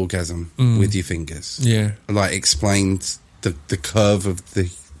girl orgasm with your fingers. Yeah. Like, explained the curve of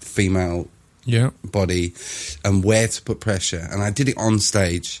the female body and where to put pressure. And I did it on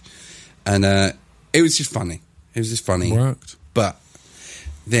stage. And it was just funny. It worked. But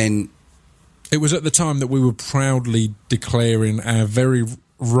then... It was at the time that we were proudly declaring our very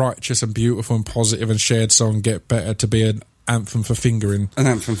righteous and beautiful and positive and shared song, Get Better, to be an anthem for fingering. An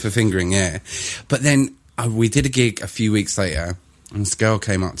anthem for fingering, yeah. But then we did a gig a few weeks later, and this girl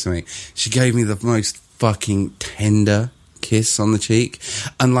came up to me. She gave me the most fucking tender kiss on the cheek.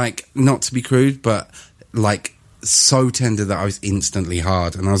 And, like, not to be crude, but, like, so tender that I was instantly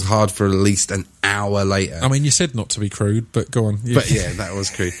hard. And I was hard for at least an hour later. I mean, you said not to be crude, but go on. But, yeah, that was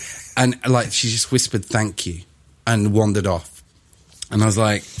crude. And, like, she just whispered thank you and wandered off. And I was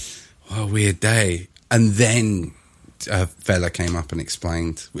like, what a weird day. And then a fella came up and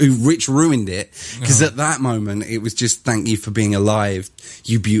explained, which ruined it, because at that moment it was just thank you for being alive,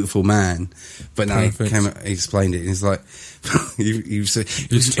 you beautiful man. But now he explained it, and he's like,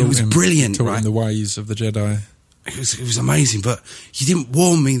 it was brilliant, taught right? him the ways of the Jedi. It was amazing, but you didn't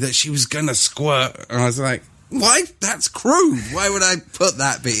warn me that she was going to squirt. And I was like, why? That's crude. Why would I put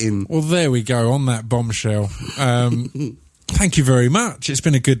that bit in? Well, there we go, on that bombshell. Thank you very much. It's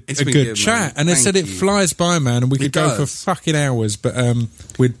been a good chat. And I said it flies by, man, and we could go for fucking hours, but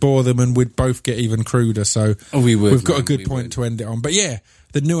we'd bore them and we'd both get even cruder. So we've got a good point to end it on. But yeah,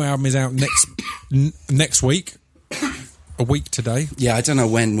 the new album is out next week. A week today. Yeah, I don't know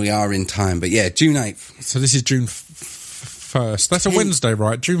when we are in time, but yeah, June 8th. So this is June 1st. That's a Wednesday,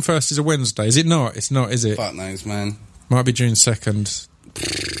 right? June 1st is a Wednesday. Is it not? It's not, is it? Fuck knows, man. Might be June 2nd.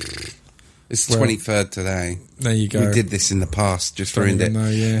 It's the 23rd today. There you go. We did this in the past, just for June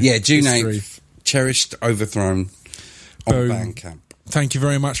 8th. Cherished Overthrown on Bandcamp. Thank you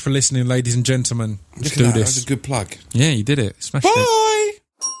very much for listening, ladies and gentlemen. Let's do this. That was a good plug. Yeah, you did it. Smashed it. Bye!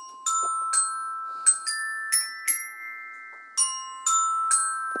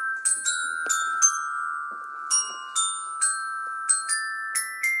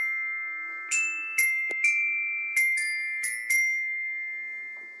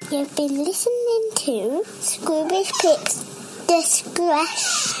 You've been listening to Scroobius Pip's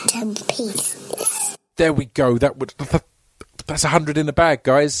Discretion Pieces. There we go. That's 100 in the bag,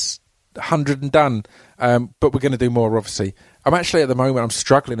 guys. 100 and done. But we're going to do more, obviously. I'm actually, at the moment, I'm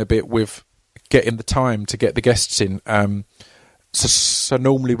struggling a bit with getting the time to get the guests in. So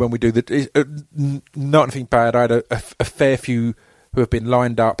normally when we do not anything bad. I had a fair few who have been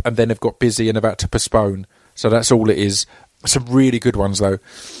lined up and then have got busy and have had to postpone. So that's all it is. Some really good ones, though.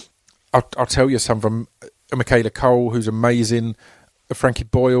 I'll tell you some from Michaela Cole, who's amazing. Frankie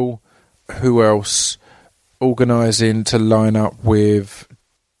Boyle. Who else? Organising to line up with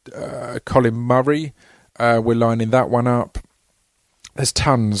Colin Murray. We're lining that one up. There's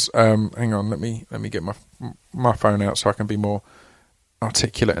tons. Hang on, let me get my phone out so I can be more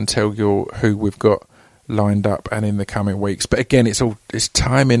articulate and tell you who we've got lined up and in the coming weeks. But again, it's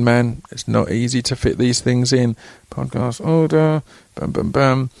timing, man. It's not easy to fit these things in. Podcast order, bam, bam,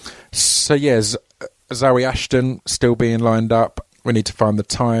 bam. So yeah, Zoe Ashton still being lined up. We need to find the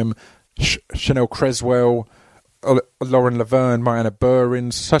time. Chanel Creswell, Lauren Laverne, Mariana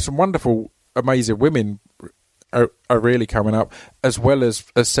Burins. So some wonderful, amazing women are really coming up, as well as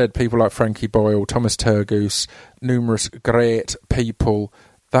said, people like Frankie Boyle, Thomas Turgoose, numerous great people.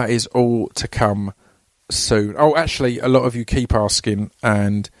 That is all to come soon. Oh, actually, a lot of you keep asking,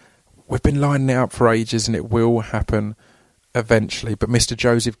 and we've been lining it up for ages, and it will happen eventually. But Mr.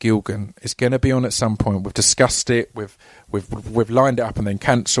 Joseph Gilgan is going to be on at some point. We've discussed it. We've lined it up and then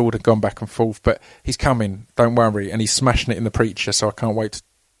cancelled and gone back and forth. But he's coming. Don't worry. And he's smashing it in The Preacher. So I can't wait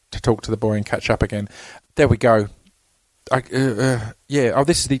to talk to the boy and catch up again. There we go. Yeah. Oh,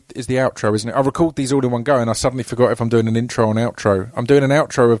 this is the outro, isn't it? I recorded these all in one go, and I suddenly forgot if I'm doing an intro and outro. I'm doing an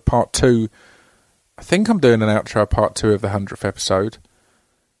outro of part 2. I think I'm doing an outro of part 2 of the 100th episode.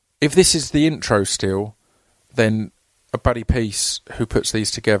 If this is the intro still, then a buddy Peace who puts these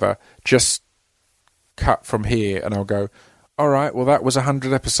together just cut from here, and I'll go, all right, well, that was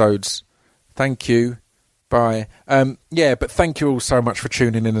 100 episodes. Thank you. Bye. Yeah, but thank you all so much for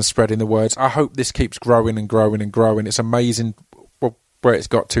tuning in and spreading the words. I hope this keeps growing and growing and growing. It's amazing where it's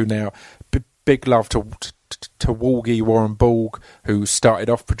got to now. Big love to much to Walgie Warren Borg, who started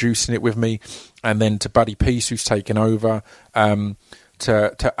off producing it with me, and then to Buddy Peace, who's taken over,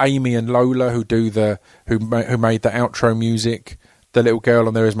 to Amy and Lola, who made the outro music. The little girl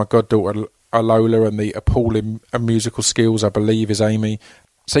on there is my goddaughter Lola, and the appalling musical skills, I believe, is Amy.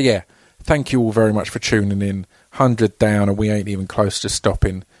 So yeah, thank you all very much for tuning in. 100 down, and we ain't even close to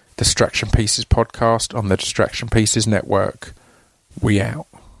stopping. Distraction Pieces podcast on the Distraction Pieces network. We out.